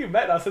Turner. knew who you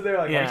met. I was sitting there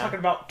like, what are Yeah. you talking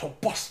about?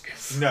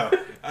 Tobuscus. No,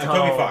 Oh.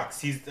 Toby Fox.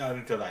 He's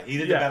until that. He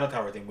did the Yeah. Battle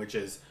Tower thing, which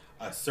is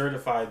a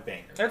certified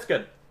banger. That's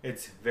good.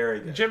 It's very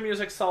good. Gym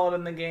music's solid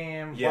in the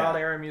game. Yeah. Wild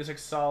Area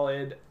music's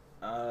solid.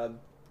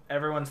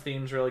 Everyone's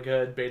theme's really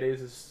good.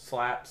 Baydays is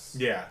slaps.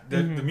 Yeah,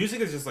 the music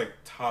is just like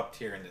top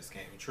tier in this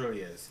game. It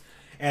truly is.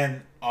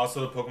 And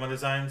also the Pokemon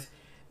designs.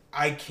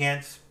 I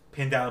can't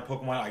pin down a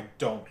Pokemon I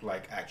don't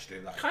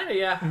actually like. Kind of,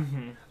 yeah.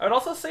 I would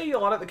also say a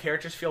lot of the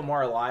characters feel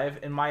more alive.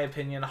 In my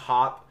opinion,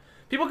 Hop.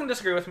 People can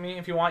disagree with me.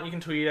 If you want, you can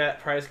tweet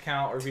at Prize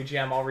Count or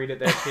VGM. I'll read it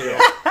there too.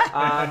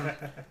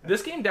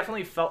 This game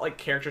definitely felt like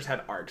characters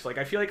had arcs. Like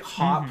I feel like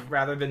Hop,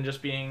 rather than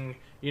just being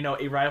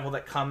a rival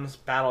that comes,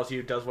 battles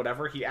you, does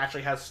whatever, he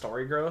actually has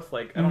story growth.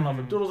 Like I don't know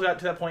if Doodle's got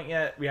to that point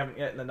yet. We haven't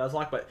yet in the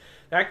Nuzlocke, but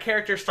that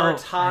character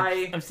starts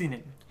high. I've seen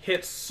it.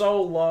 Hits so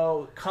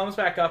low, comes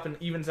back up and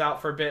evens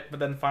out for a bit, but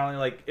then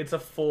finally, it's a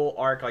full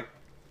arc. Like,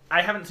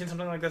 I haven't seen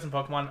something like this in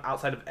Pokemon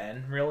outside of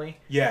N, really.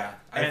 Yeah,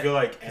 I And- feel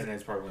like N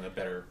is probably one of the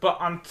better.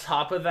 But on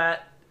top of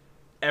that,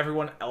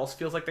 everyone else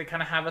feels like they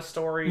kind of have a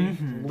story.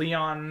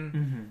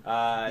 Leon,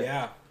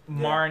 Yeah.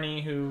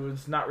 Marnie,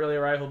 who's not really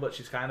a rival, but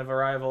she's kind of a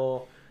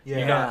rival. Yeah.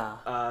 You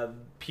got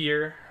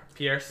Pierce.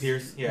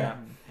 Pierce, yeah.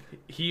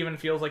 He even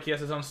feels like he has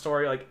his own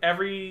story. Like,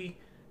 every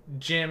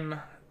gym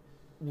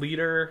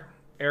leader,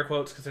 air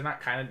quotes, because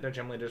they're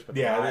gym leaders, but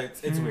they're Yeah, not.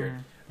 it's weird.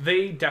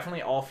 They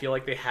definitely all feel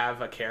like they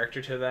have a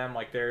character to them.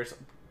 Like there's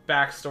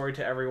backstory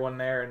to everyone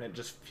there, and it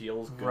just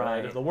feels good.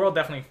 Right. The world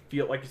definitely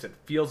like you said,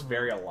 feels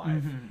very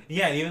alive.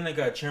 Yeah, even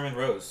like Chairman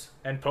Rose.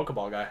 And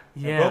Pokeball guy.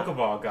 Yeah.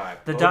 Pokeball guy.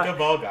 The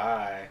Pokeball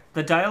guy.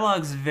 The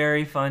dialogue's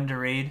very fun to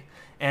read,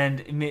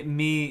 and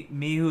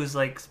me who's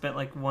like spent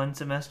like one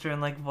semester in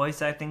like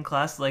voice acting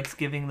class likes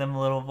giving them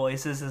little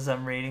voices as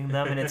I'm reading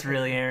them, and it's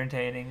really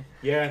entertaining.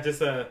 Yeah,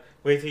 just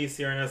wait till you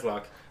see our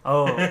Nuzlocke.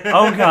 Oh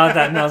god,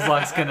 that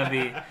Nuzlocke's gonna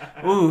be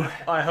ooh.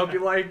 I hope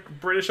you like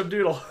British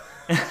Abdoodle.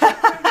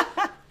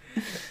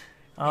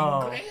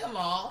 Oh,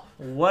 Grandma.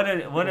 what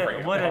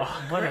a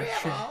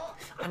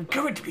I'm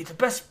going to be the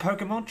best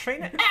Pokemon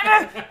trainer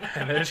ever.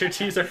 And there's your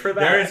teaser for that.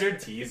 There's your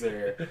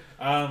teaser.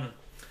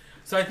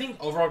 So I think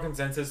overall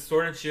consensus,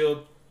 Sword and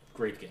Shield,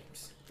 great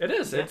games. It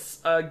is. Yeah.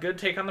 It's a good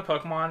take on the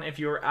Pokemon. If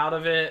you were out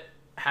of it,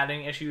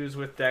 having issues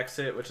with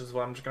Dexit, which is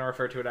what I'm just going to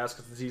refer to it as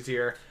because it's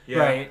easier, Yeah.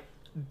 Right.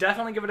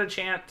 definitely give it a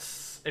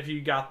chance if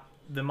you got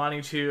the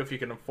money to, if you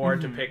can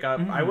afford to pick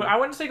up. I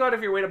wouldn't say go out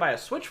of your way to buy a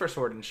Switch for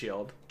Sword and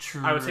Shield.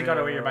 True. I would say go out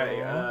of your way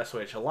to buy a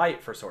Switch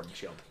Lite for Sword and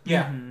Shield.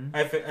 Yeah,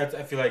 I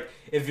feel like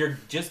if you're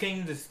just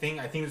getting this thing,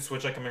 I think the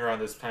Switch like coming around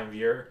this time of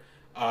year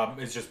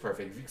is just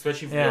perfect.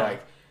 Especially if you're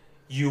like,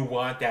 you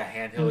want that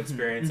handheld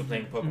experience of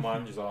playing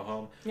Pokemon just all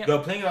home. Yeah. Though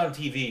playing it on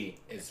TV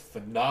is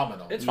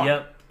phenomenal. It's fun.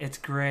 Yep, it's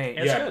great.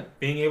 It's good.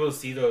 Being able to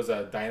see those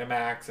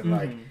Dynamax and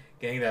like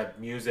getting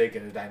that music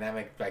and the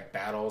dynamic like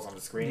battles on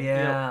the screen.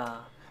 Yeah.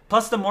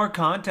 Plus the more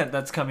content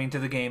that's coming to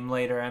the game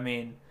later. I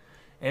mean,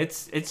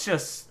 it's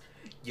just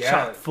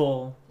chock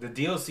full. The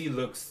DLC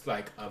looks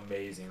like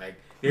amazing. Like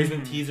there's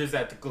been teasers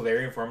that the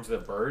Galarian forms of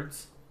the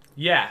birds.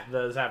 Yeah,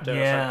 the Zapdos,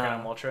 Yeah.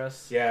 and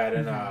Moltres. Yeah,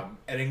 and then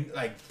adding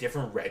like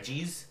different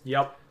Reggies.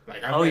 Yep.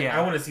 Like Oh, yeah.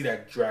 I want to see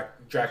that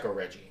Draco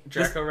Reggie.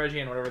 Draco Reggie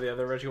and whatever the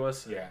other Reggie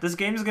was. Yeah. This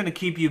game is gonna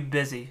keep you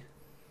busy.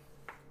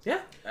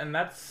 Yeah, and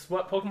that's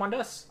what Pokemon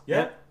does.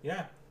 Yeah.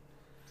 Yeah.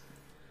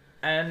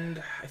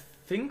 And I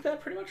think that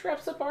pretty much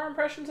wraps up our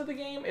impressions of the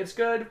game. It's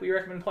good. We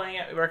recommend playing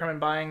it. We recommend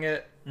buying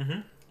it.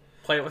 Mm-hmm.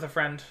 Play it with a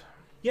friend.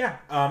 Yeah.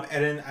 And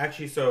then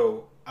actually,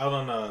 so out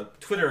on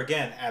Twitter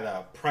again at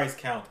a price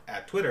count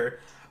at Twitter,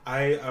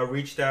 I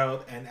reached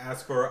out and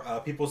asked for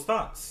people's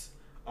thoughts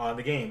on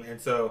the game, and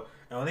so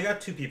I only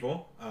got 2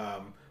 people,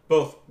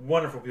 both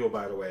wonderful people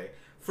by the way.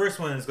 First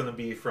one is going to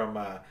be from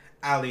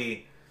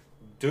Ali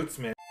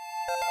Dutzman.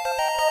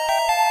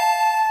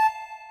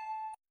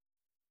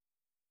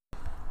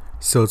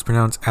 So it's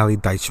pronounced Ali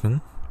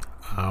Deichmann.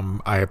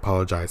 I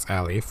apologize,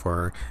 Ali,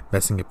 for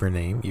messing up your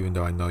name, even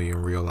though I know you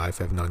in real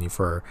life. I've known you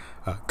for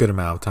a good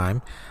amount of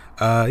time.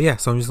 Yeah,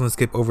 so I'm just going to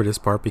skip over this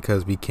part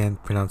because we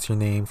can't pronounce your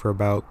name for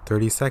about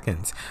 30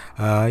 seconds.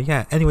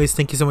 Yeah, anyways,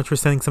 thank you so much for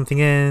sending something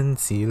in.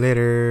 See you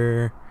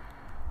later.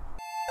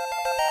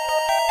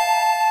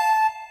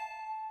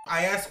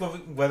 I asked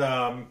what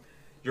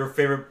your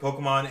favorite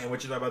Pokemon and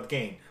what you thought about the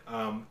game.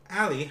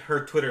 Ali,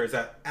 her Twitter is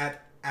at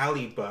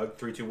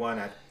Alliebug321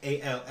 at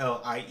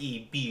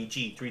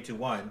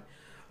ALLIEBUG321.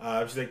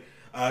 She's like,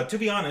 to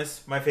be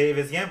honest, my fave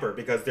is Yamper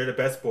because they're the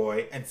best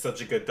boy and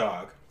such a good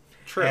dog.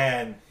 True.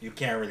 And you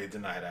can't really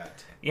deny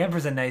that.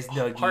 Yamper's a nice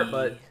doggy.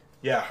 Heartbutt.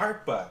 Yeah,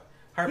 Heartbutt.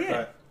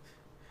 Yeah.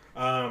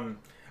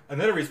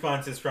 Another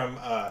response is from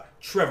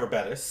Trevor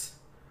Bettis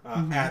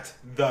at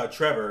the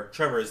Trevor.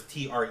 Trevor is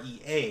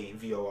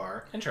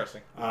TREAVOR.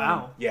 Interesting.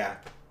 Wow. Yeah.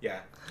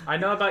 I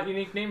know about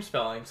unique name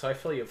spelling, so I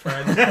feel you,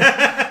 friend.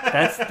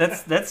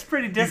 That's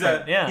pretty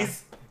different.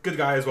 He's a good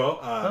guy as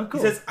well.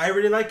 Cool. He says, I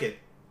really like it,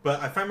 but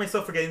I find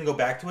myself forgetting to go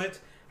back to it.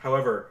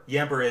 However,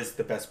 Yamper is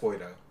the best boy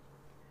though.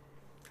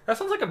 That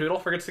sounds like a doodle.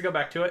 Forgets to go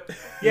back to it.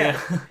 Yeah.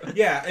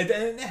 Yeah, and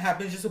it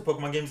happens just with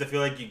Pokemon games. I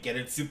feel like you get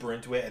it super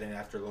into it, and then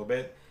after a little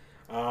bit.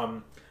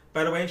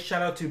 By the way,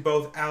 shout out to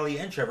both Ali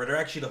and Trevor. They're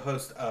actually the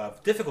host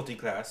of Difficulty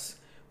Class,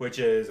 which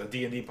is a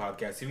D&D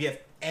podcast. If you have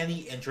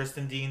any interest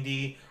in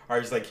D&D or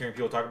just like hearing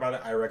people talk about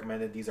it, I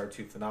recommend it. These are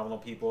 2 phenomenal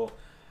people.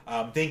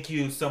 Thank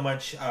you so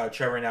much,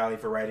 Trevor and Ali,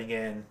 for writing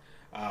in.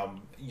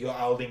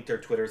 I'll link their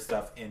Twitter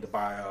stuff in the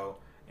bio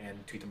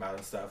and tweet them out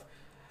and stuff.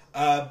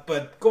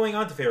 But going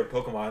on to favorite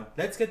Pokemon,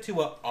 let's get to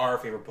what our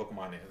favorite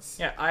Pokemon is.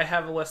 Yeah, I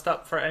have a list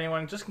up for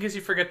anyone, just in case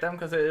you forget them,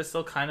 because it is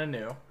still kind of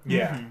new.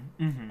 Yeah.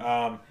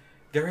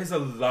 There is a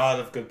lot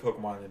of good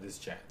Pokemon in this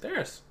gen.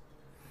 There's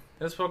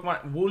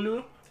Pokemon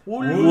Wooloo.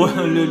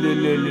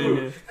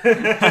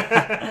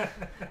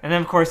 And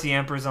then of course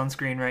Yamper's on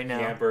screen right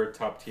now. Yamper,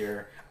 top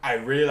tier. I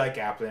really like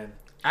Applin.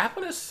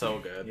 Applin is so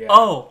good. Yeah.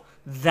 Oh,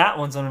 that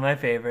one's one of my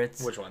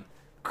favorites. Which one?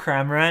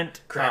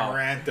 Cramorant.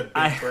 Cramorant, the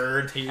big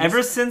bird.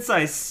 Ever since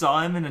I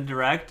saw him in a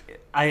direct,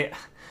 I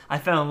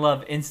fell in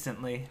love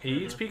instantly. He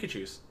eats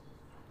Pikachus.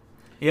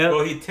 Yep.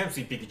 Well, he attempts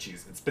to eat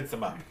Pikachus and spits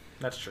them up.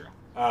 That's true.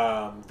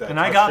 And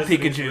I got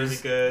Toxtricity is Pikachus. really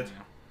good.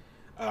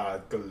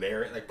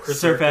 Galarian, like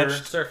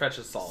Surfetch'd. Surfetch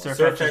is solid.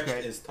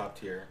 Surfetch'd is top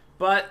tier.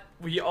 But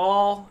we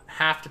all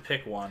have to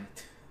pick one.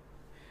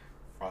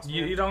 Frostmourne.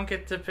 You don't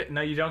get to pick.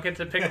 No, you don't get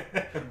to pick.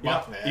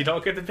 Mothman. You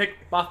don't get to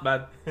pick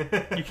Mothman.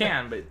 You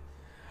can, but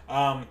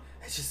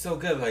it's just so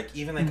good. Like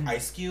even like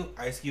Ice-Cube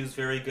is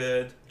very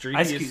good. Dreepy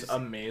Ice is Cube's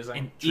amazing.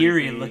 And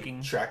eerie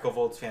looking.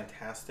 Dracovolt's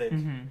fantastic.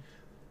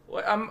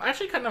 Well, I'm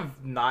actually kind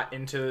of not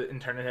into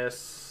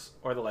Eternatus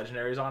or the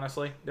Legendaries,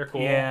 honestly. They're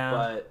cool, Yeah.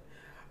 but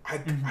I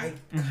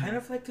kind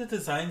of like the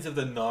designs of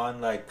the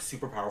non like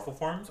super powerful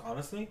forms.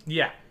 Honestly,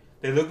 yeah.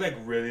 they look like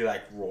really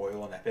like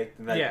royal and epic.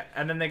 And, like, Yeah,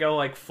 and then they go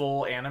like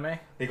full anime.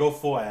 they go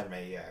full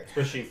anime. Yeah,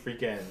 especially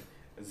freaking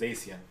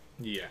Zacian,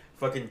 Yeah.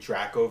 fucking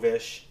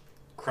Dracovish,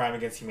 crime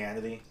against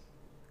humanity.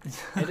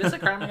 It is a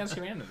crime against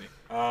humanity.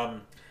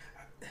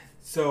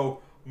 So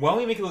why don't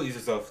we make it a little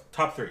easier? So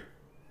top three,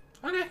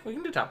 Okay, we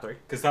can do top 3.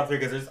 because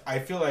there's I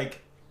feel like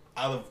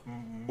out of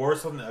more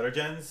so than the other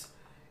gens,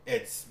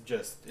 it's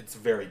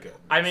very good.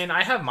 I mean,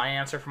 I have my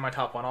answer for my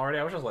top 1 already.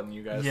 I was just letting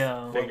you guys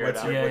Yeah. figure what's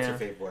it out. your Yeah, what's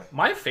yeah. your fave boy?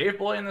 My fave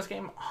boy in this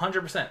game,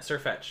 100%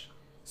 Sirfetch'd.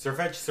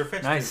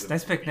 Sirfetch. Nice, is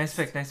nice a pick, nice beast.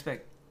 pick, nice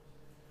pick.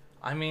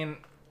 I mean,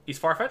 he's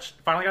Farfetch'd.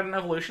 Finally got an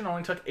evolution.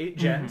 Only took 8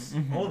 gens.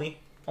 Only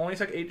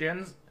took 8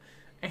 gens.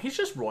 And he's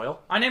just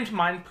royal. I named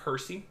mine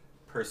Percy.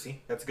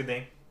 Percy, that's a good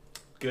name.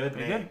 Good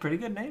Pretty name. good, pretty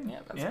good name. Yeah,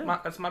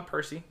 that's my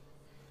Percy.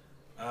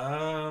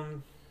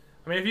 Um,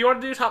 I mean, if you want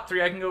to do top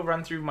 3, I can go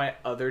run through my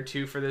other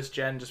 2 for this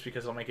gen just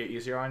because I'll make it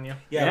easier on you.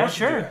 yeah, why Yeah, don't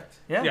you do sure. that?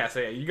 Yeah. Yeah, so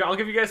yeah, I'll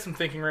give you guys some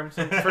thinking room.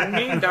 So for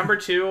me, number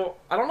 2,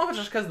 I don't know if it's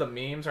just because the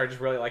memes or I just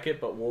really like it,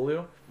 but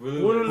Wooloo.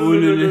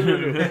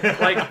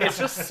 Like, it's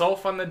just so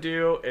fun to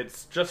do.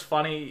 It's just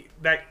funny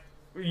that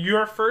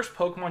your first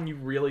Pokemon you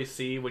really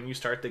see when you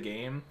start the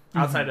game,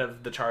 outside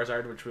of the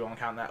Charizard, which we won't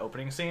count in that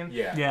opening scene,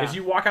 Yeah. Yeah. is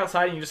you walk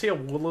outside and you just see a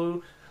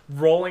Wooloo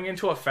rolling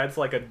into a fence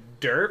like a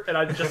derp, and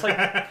I just like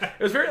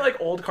it was very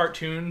like old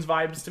cartoons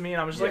vibes to me,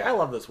 and I was just like, Yeah. I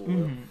love this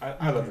Wooloo.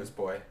 I love this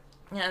boy.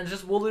 Yeah, and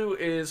just Wooloo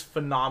is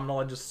phenomenal.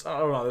 I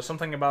don't know, there's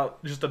something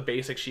about just a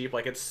basic sheep,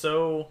 like it's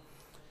so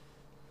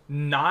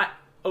not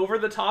over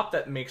the top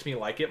that makes me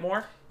like it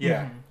more.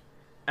 Yeah.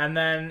 And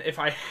then if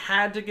I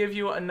had to give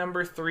you a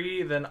number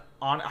 3, then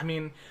I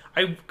mean,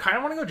 I kind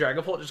of want to go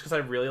Dragapult just because I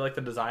really like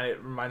the design.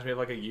 It reminds me of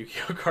like a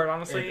Yu-Gi-Oh card,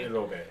 honestly. A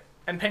little bit.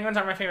 And penguins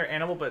are my favorite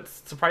animal, but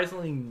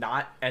surprisingly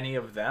not any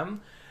of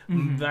them.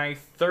 Mm-hmm. My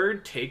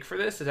third take for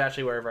this is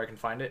actually wherever I can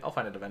find it. I'll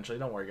find it eventually.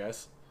 Don't worry,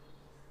 guys.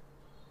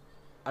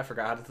 I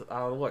forgot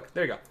how to look.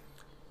 There you go.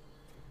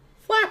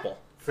 Flapple.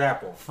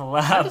 Flapple.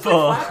 Flapple.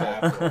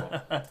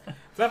 Flapple.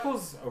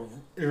 Flapple's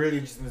a really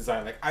interesting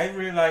design. Like, I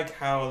really like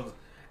how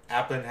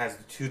Applin has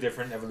 2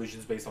 different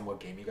evolutions based on what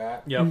game you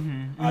got. Yep.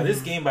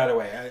 This game, by the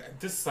way,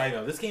 just a side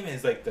note, this game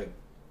is like the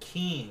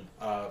king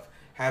of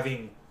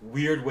having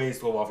weird ways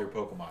to evolve your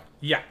Pokemon.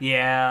 Yeah.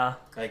 Yeah.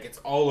 Like, it's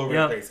all over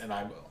Yep. the place, and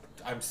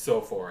I'm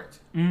so for it.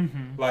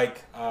 Mm-hmm.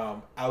 Like,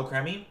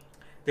 Alcremie,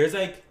 there's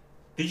like,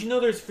 did you know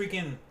there's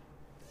freaking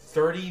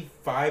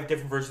 35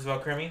 different versions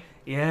of Alcremie?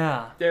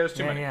 Yeah. There's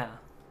too yeah, many. Yeah.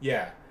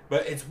 Yeah,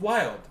 but it's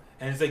wild,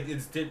 and it's like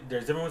there's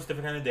different ones,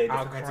 different kind of day,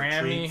 different kinds of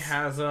Alcremie treats.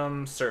 has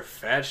them.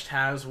 Sirfetch'd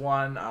has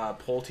one.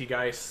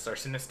 Poltegeist or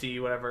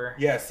Sinistea, whatever.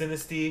 Yeah,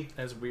 Sinistea.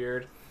 Is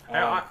weird.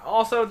 Um,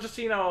 just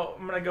so you know,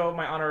 I'm gonna go.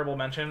 My honorable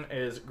mention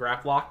is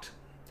Graplocked.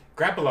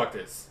 Grappaloct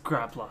is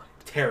Graplock.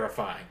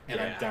 terrifying, and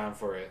Yeah. I'm down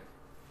for it.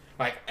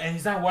 Like, and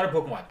he's not a water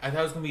Pokemon. I thought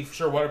it was gonna be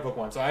sure water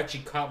Pokemon, so I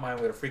actually caught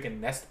mine with a freaking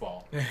nest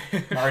ball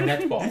or a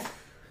net ball.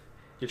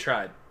 You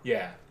tried.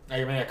 Yeah, I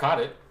mean I caught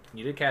it.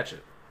 You did catch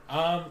it.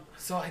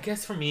 So I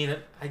guess for me,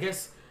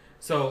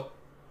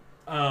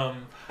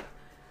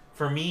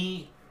 for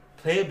me,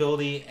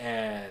 playability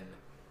and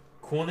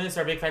coolness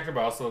are a big factor,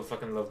 but I also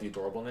fucking love the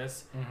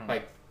adorableness.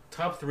 Like,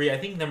 top 3, I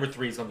think number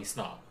 3 is gonna be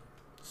Snom.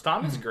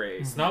 Snom is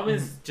great. Snom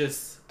is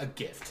just a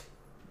gift.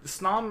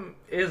 Snom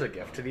is a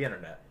gift to the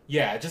internet.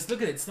 Yeah, just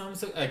look at it. Snom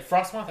is like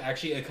Frostmoth.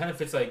 Actually, it kind of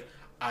fits. Like,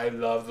 I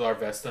love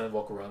Larvesta and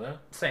Volcarona,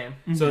 Same.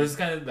 so this is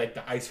kind of like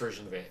the ice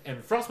version of it.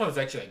 And Frostmoth is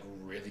actually like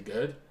really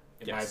good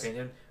in my Yes.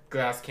 opinion.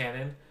 Glass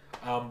Cannon,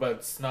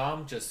 but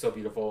Snom just so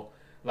beautiful.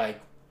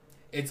 Like,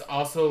 it's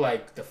also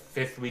like the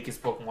 5th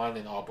weakest Pokemon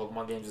in all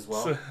Pokemon games as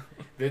well.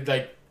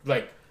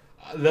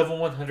 Level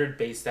 100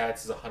 base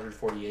stats is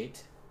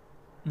 148,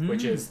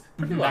 which is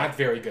not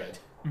very good.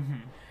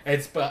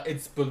 It's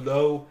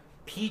below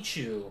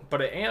Pichu, But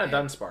it ain't a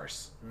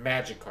Dunsparce.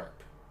 Magikarp.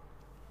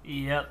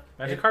 Yep.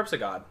 Magikarp's a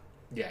god.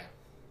 Yeah.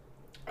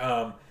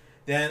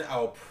 Then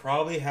I'll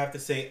probably have to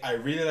say I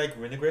really like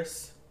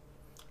Rhinigris.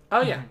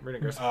 Oh yeah,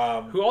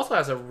 Rhinigris. Who also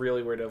has a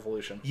really weird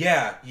evolution.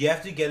 Yeah, you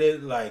have to get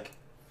it like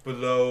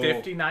below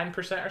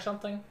 59% or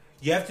something.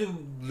 You have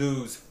to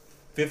lose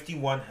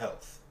 51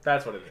 health,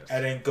 That's what it is.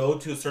 and then go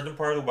to a certain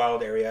part of the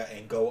wild area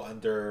and go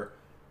under,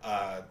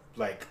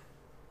 like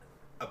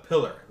a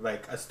pillar,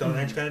 like a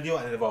Stonehenge kind of deal,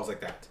 and it evolves like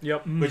that.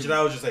 Yep. Which that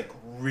was just like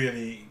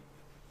really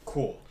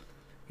cool.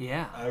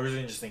 Yeah. Really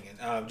interesting.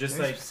 Just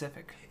Very like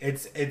specific.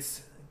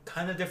 it's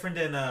kind of different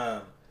than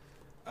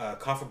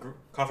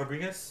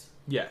Cofagrigus.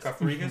 Yes.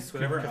 Cofagrigus,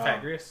 whatever.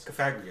 Cofagrigus.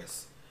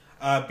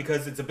 Cofagrigus.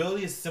 Because its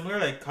ability is similar.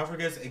 Like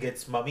Cofagrigus, it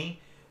gets Mummy,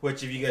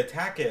 which if you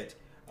attack it,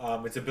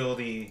 its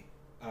ability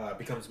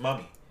becomes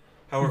Mummy.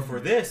 However, for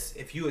this,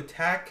 if you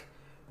attack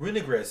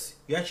Rhinigris,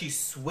 you actually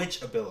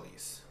switch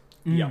abilities,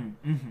 Yep.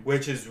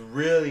 which is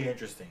really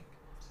interesting.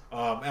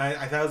 And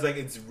I thought it was like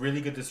it's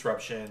really good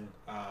disruption.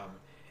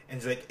 And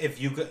it's like if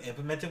you could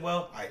implement it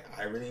well,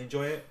 I really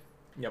enjoy it.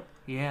 Yep.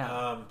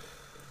 Yeah.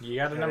 You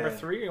got a And number then,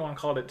 3, or you want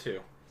to call it 2?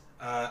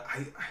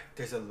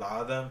 There's a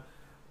lot of them.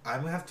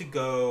 I'm gonna have to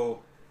go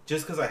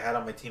just because I had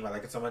on my team. I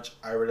like it so much.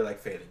 I really like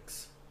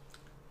Phalanx.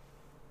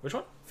 Which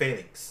one?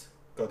 Phalanx.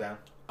 Go down.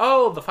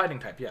 Oh, the fighting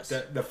type, yes.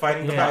 The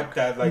fighting Yeah. type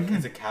that like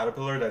is a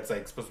caterpillar that's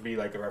like supposed to be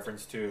like a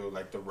reference to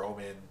like the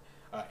Roman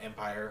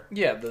Empire.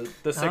 Yeah, the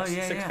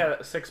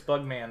yeah. six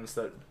bugmans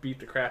that beat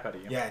the crap out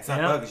of you. Yeah, it's not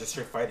Yeah. bug. It's just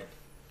straight fighting.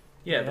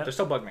 Yeah, Yeah. but they're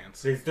still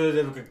bugmans. They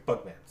look like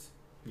bugmans.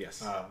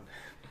 Yes.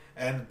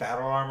 And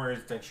battle armor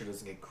eventually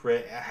doesn't get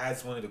crit. It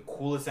has one of the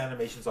coolest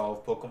animations of all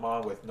of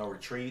Pokemon with no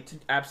retreat.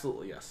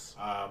 Absolutely, yes.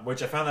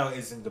 Which I found out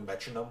is in the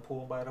metronome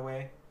pool, by the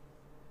way.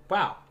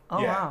 Wow.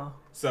 Oh Yeah. wow,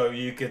 So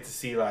you get to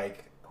see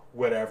like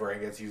whatever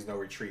and gets to use no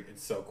retreat.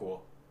 It's so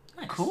cool.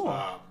 Nice. cool.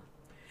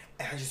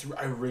 And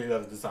I really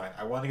love the design.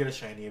 I want to get a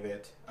shiny of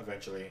it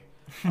eventually.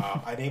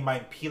 I named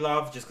mine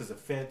Pilaf just because it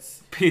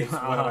fits. It's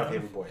one of my Pilaf.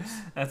 favorite boys.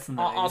 That's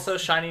nice. Also,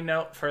 shiny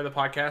note for the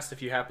podcast,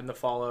 if you happen to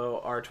follow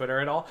our Twitter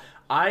at all,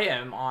 I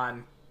am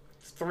on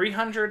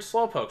 300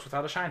 Slowpokes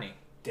without a shiny.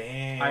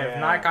 Damn. I have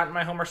not gotten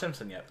my Homer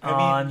Simpson yet. I mean,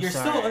 I'm you're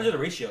sorry. still under the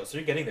ratio, so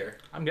you're getting there.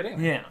 I'm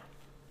getting there. Yeah.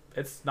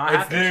 It's not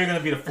It's happening. literally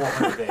gonna be the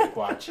 400 day.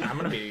 Watch. I'm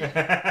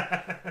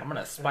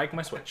gonna spike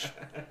my Switch.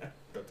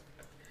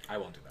 I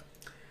won't do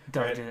that.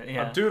 Don't Right. do it.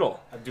 Yeah. Doodle.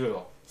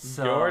 Abdul.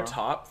 So, Your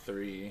top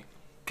 3.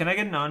 Can I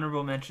get an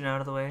honorable mention out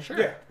of the way? Sure.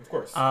 Yeah, of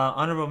course.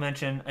 Honorable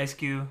mention, Ice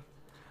Cube.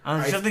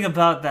 Ice Something Cube.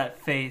 about that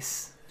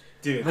face.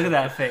 Dude, Look at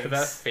that face.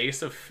 That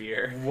face of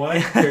fear.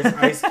 What? There's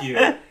Ice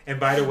Cube. And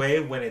by the way,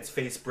 when its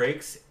face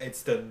breaks,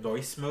 it's the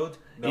noise mode.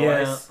 No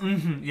yeah. ice.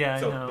 Yeah,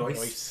 So I know.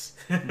 noise.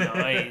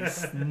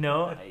 Nice.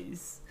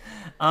 Nice.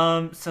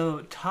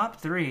 So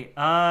top 3.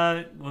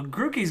 Well,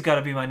 Grookey's got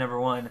to be my number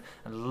 1.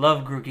 I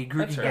love Grookey. Grookey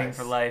That's gang nice.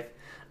 for life.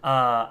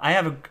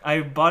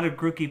 I bought a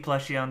Grookey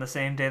plushie on the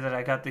same day that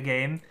I got the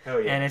game, Hell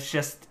yeah. and it's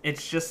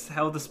just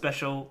held a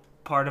special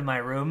part of my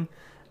room.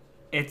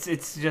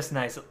 It's just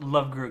nice.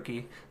 Love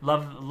Grookey.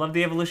 Love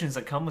the evolutions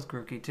that come with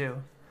Grookey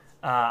too.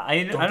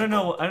 I don't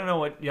know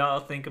what y'all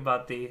think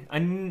about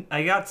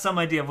I got some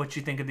idea of what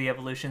you think of the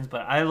evolutions,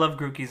 but I love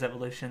Grookey's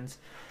evolutions.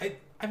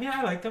 I mean,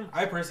 I like them.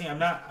 I personally, I'm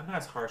not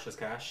as harsh as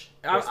Cash.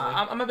 I'm, personally.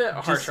 I'm a bit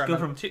Just harsher on go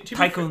them. from To be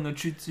Taiko fair- no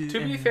Jutsu. To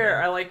be and-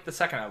 fair, I like the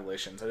second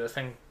evolutions. I just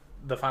think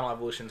the final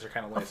evolutions are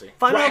kind of lazy.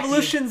 Final Wacky.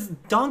 Evolution's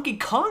Donkey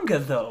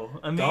Konga though.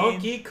 I mean,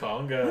 Donkey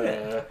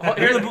Konga. Oh,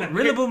 here-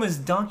 Rillaboom is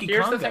Donkey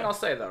Here's Konga. the thing I'll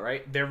say though,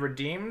 right? They're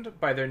redeemed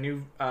by their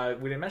new.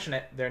 We didn't mention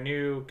it. Their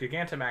new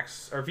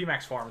Gigantamax or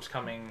VMAX forms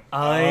coming.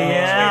 Oh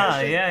yeah,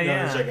 shit. yeah, No,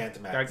 yeah. the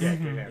Gigantamax. Yeah,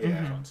 Mhm,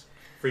 Gigantamax mhm. ones.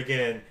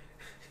 Freaking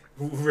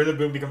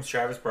Rillaboom becomes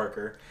Travis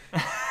Barker.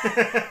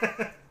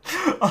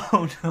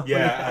 Oh no! we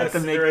Yeah, have to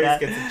make Cinderace that.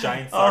 gets a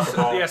giant Oh. soccer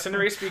ball. Yeah,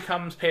 Cinderace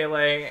becomes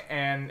Pele,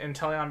 and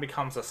Inteleon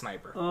becomes a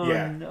sniper. Oh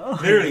Yeah, no!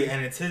 literally,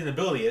 and its hidden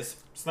ability is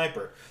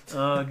Sniper.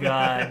 Oh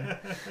god.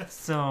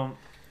 So,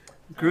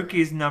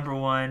 Grookey's number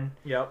 1.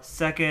 Yep.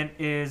 Second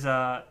is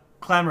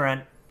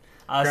Clamorant.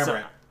 So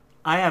Cramorant.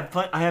 I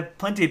have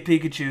plenty of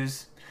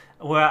Pikachu's.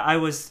 Where I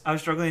was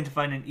struggling to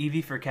find an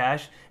Eevee for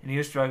Cash,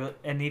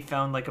 and he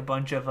found like a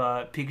bunch of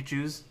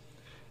Pikachu's.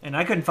 And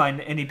I couldn't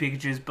find any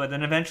Pikachus, but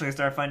then eventually I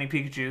started finding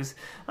Pikachus.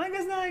 I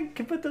guess now I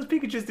can put those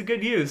Pikachus to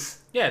good use.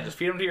 Yeah, just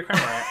feed them to your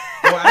Cramorant.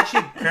 Well,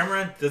 actually,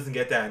 Cramorant doesn't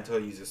get that until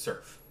he uses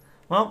Surf.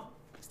 Well,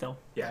 still.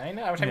 Yeah. I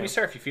know. Every time Yeah. you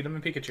surf, you feed them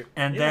a Pikachu.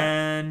 And Yeah.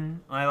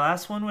 then my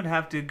last one would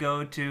have to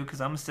go to, because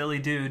I'm a silly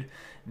dude,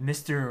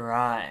 Mr.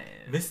 Rhyme.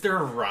 Mr.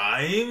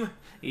 Rhyme?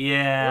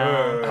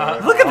 Yeah.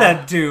 Look at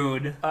that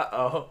dude.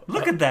 Uh-oh.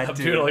 Look at that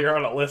dude. Abdul, you're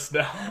on a list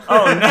now.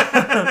 Oh,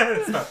 no.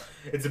 It's not-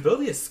 its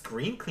ability is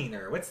Screen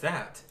Cleaner. What's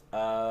that?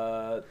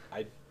 I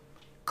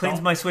Cleans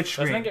Don't- my Switch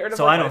doesn't it screen, get rid of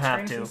so like, I don't white have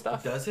screens to. and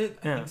stuff? Does it?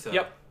 I Yeah. think so.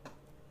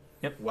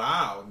 Yep.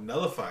 Wow,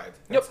 nullified.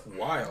 That's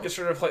wild. Gets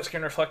rid of Light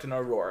Screen Reflect and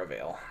Aurora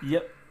Veil.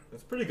 Yep.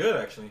 That's pretty good,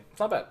 actually. It's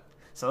not bad.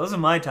 So those are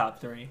my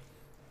top 3.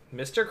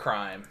 Mr.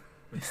 Crime.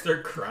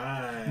 Mr.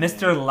 Crime.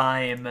 Mr.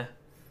 Lime.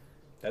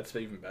 That's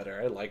even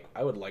better.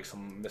 I would like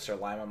some Mr.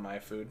 Lime on my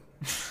food.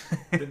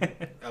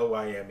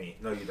 Lyme.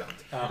 No, you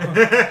don't.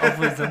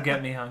 Hopefully it don't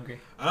get me hungry.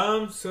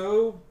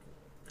 So,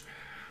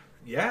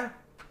 yeah.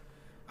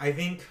 I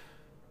think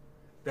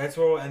that's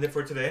where we'll end it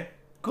for today.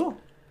 Cool.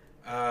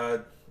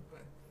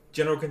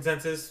 General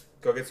consensus: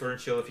 go get Sword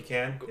and Shield if you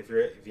can, if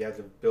you have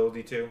the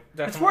ability to.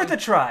 It's worth a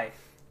try.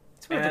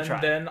 It's worth a And try.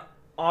 then,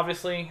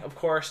 obviously, of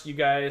course, you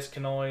guys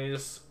can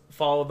always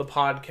follow the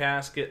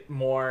podcast, get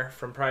more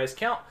from Prize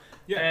Count.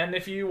 Yeah. And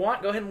if you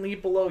want, go ahead and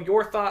leave below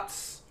your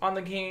thoughts on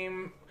the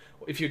game.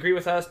 If you agree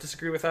with us,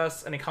 disagree with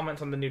us, any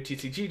comments on the new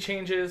TCG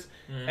changes,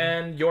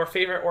 and your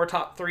favorite or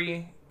top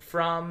 3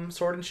 from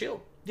Sword and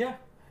Shield. Yeah,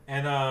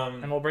 and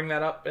And we'll bring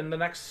that up in the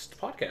next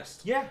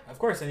podcast. yeah, of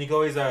course. And you can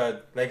always,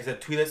 like I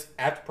said, tweet us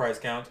at Prize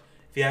Count.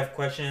 If you have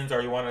questions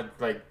or you want to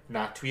like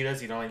not tweet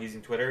us, you don't like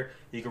using Twitter,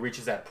 you can reach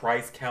us at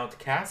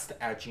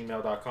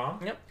prizecountcast@gmail.com.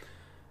 Yep.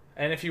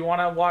 And if you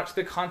want to watch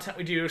the content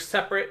we do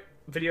separate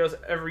videos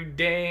every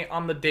day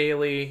on the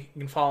daily, you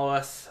can follow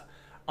us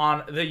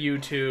on the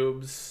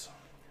YouTubes.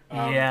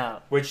 Yeah.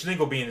 Which link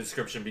will be in the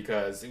description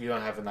because we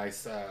don't have a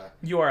nice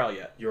URL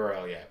yet.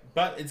 URL yet,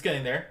 but it's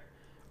getting there.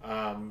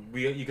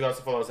 You can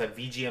also follow us at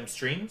VGM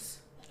Streams.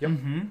 Yep.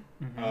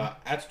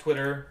 At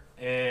Twitter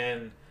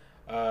and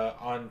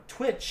on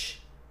Twitch,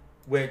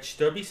 which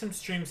there'll be some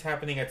streams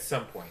happening at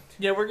some point.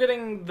 Yeah, we're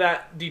getting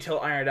that detail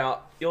ironed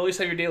out. You'll always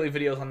have your daily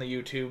videos on the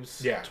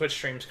YouTubes. Yeah. Twitch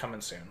streams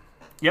coming soon.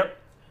 Yep.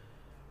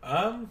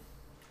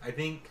 I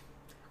think.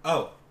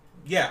 Oh,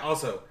 yeah.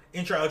 Also,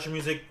 intro outro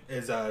music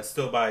is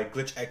still by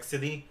Glitch X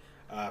City.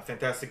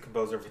 Fantastic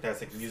composer,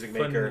 fantastic music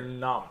maker.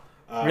 Phenomenal.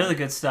 Really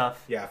good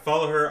stuff. Yeah,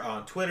 follow her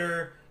on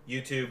Twitter,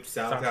 YouTube,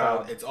 SoundCloud.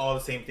 SoundCloud. It's all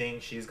the same thing.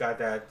 She's got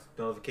that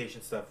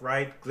notification stuff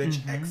right.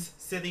 Glitch X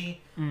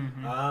City.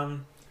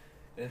 And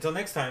until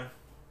next time,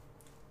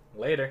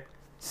 Later.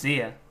 See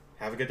ya.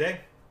 have a good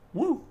day.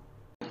 Woo.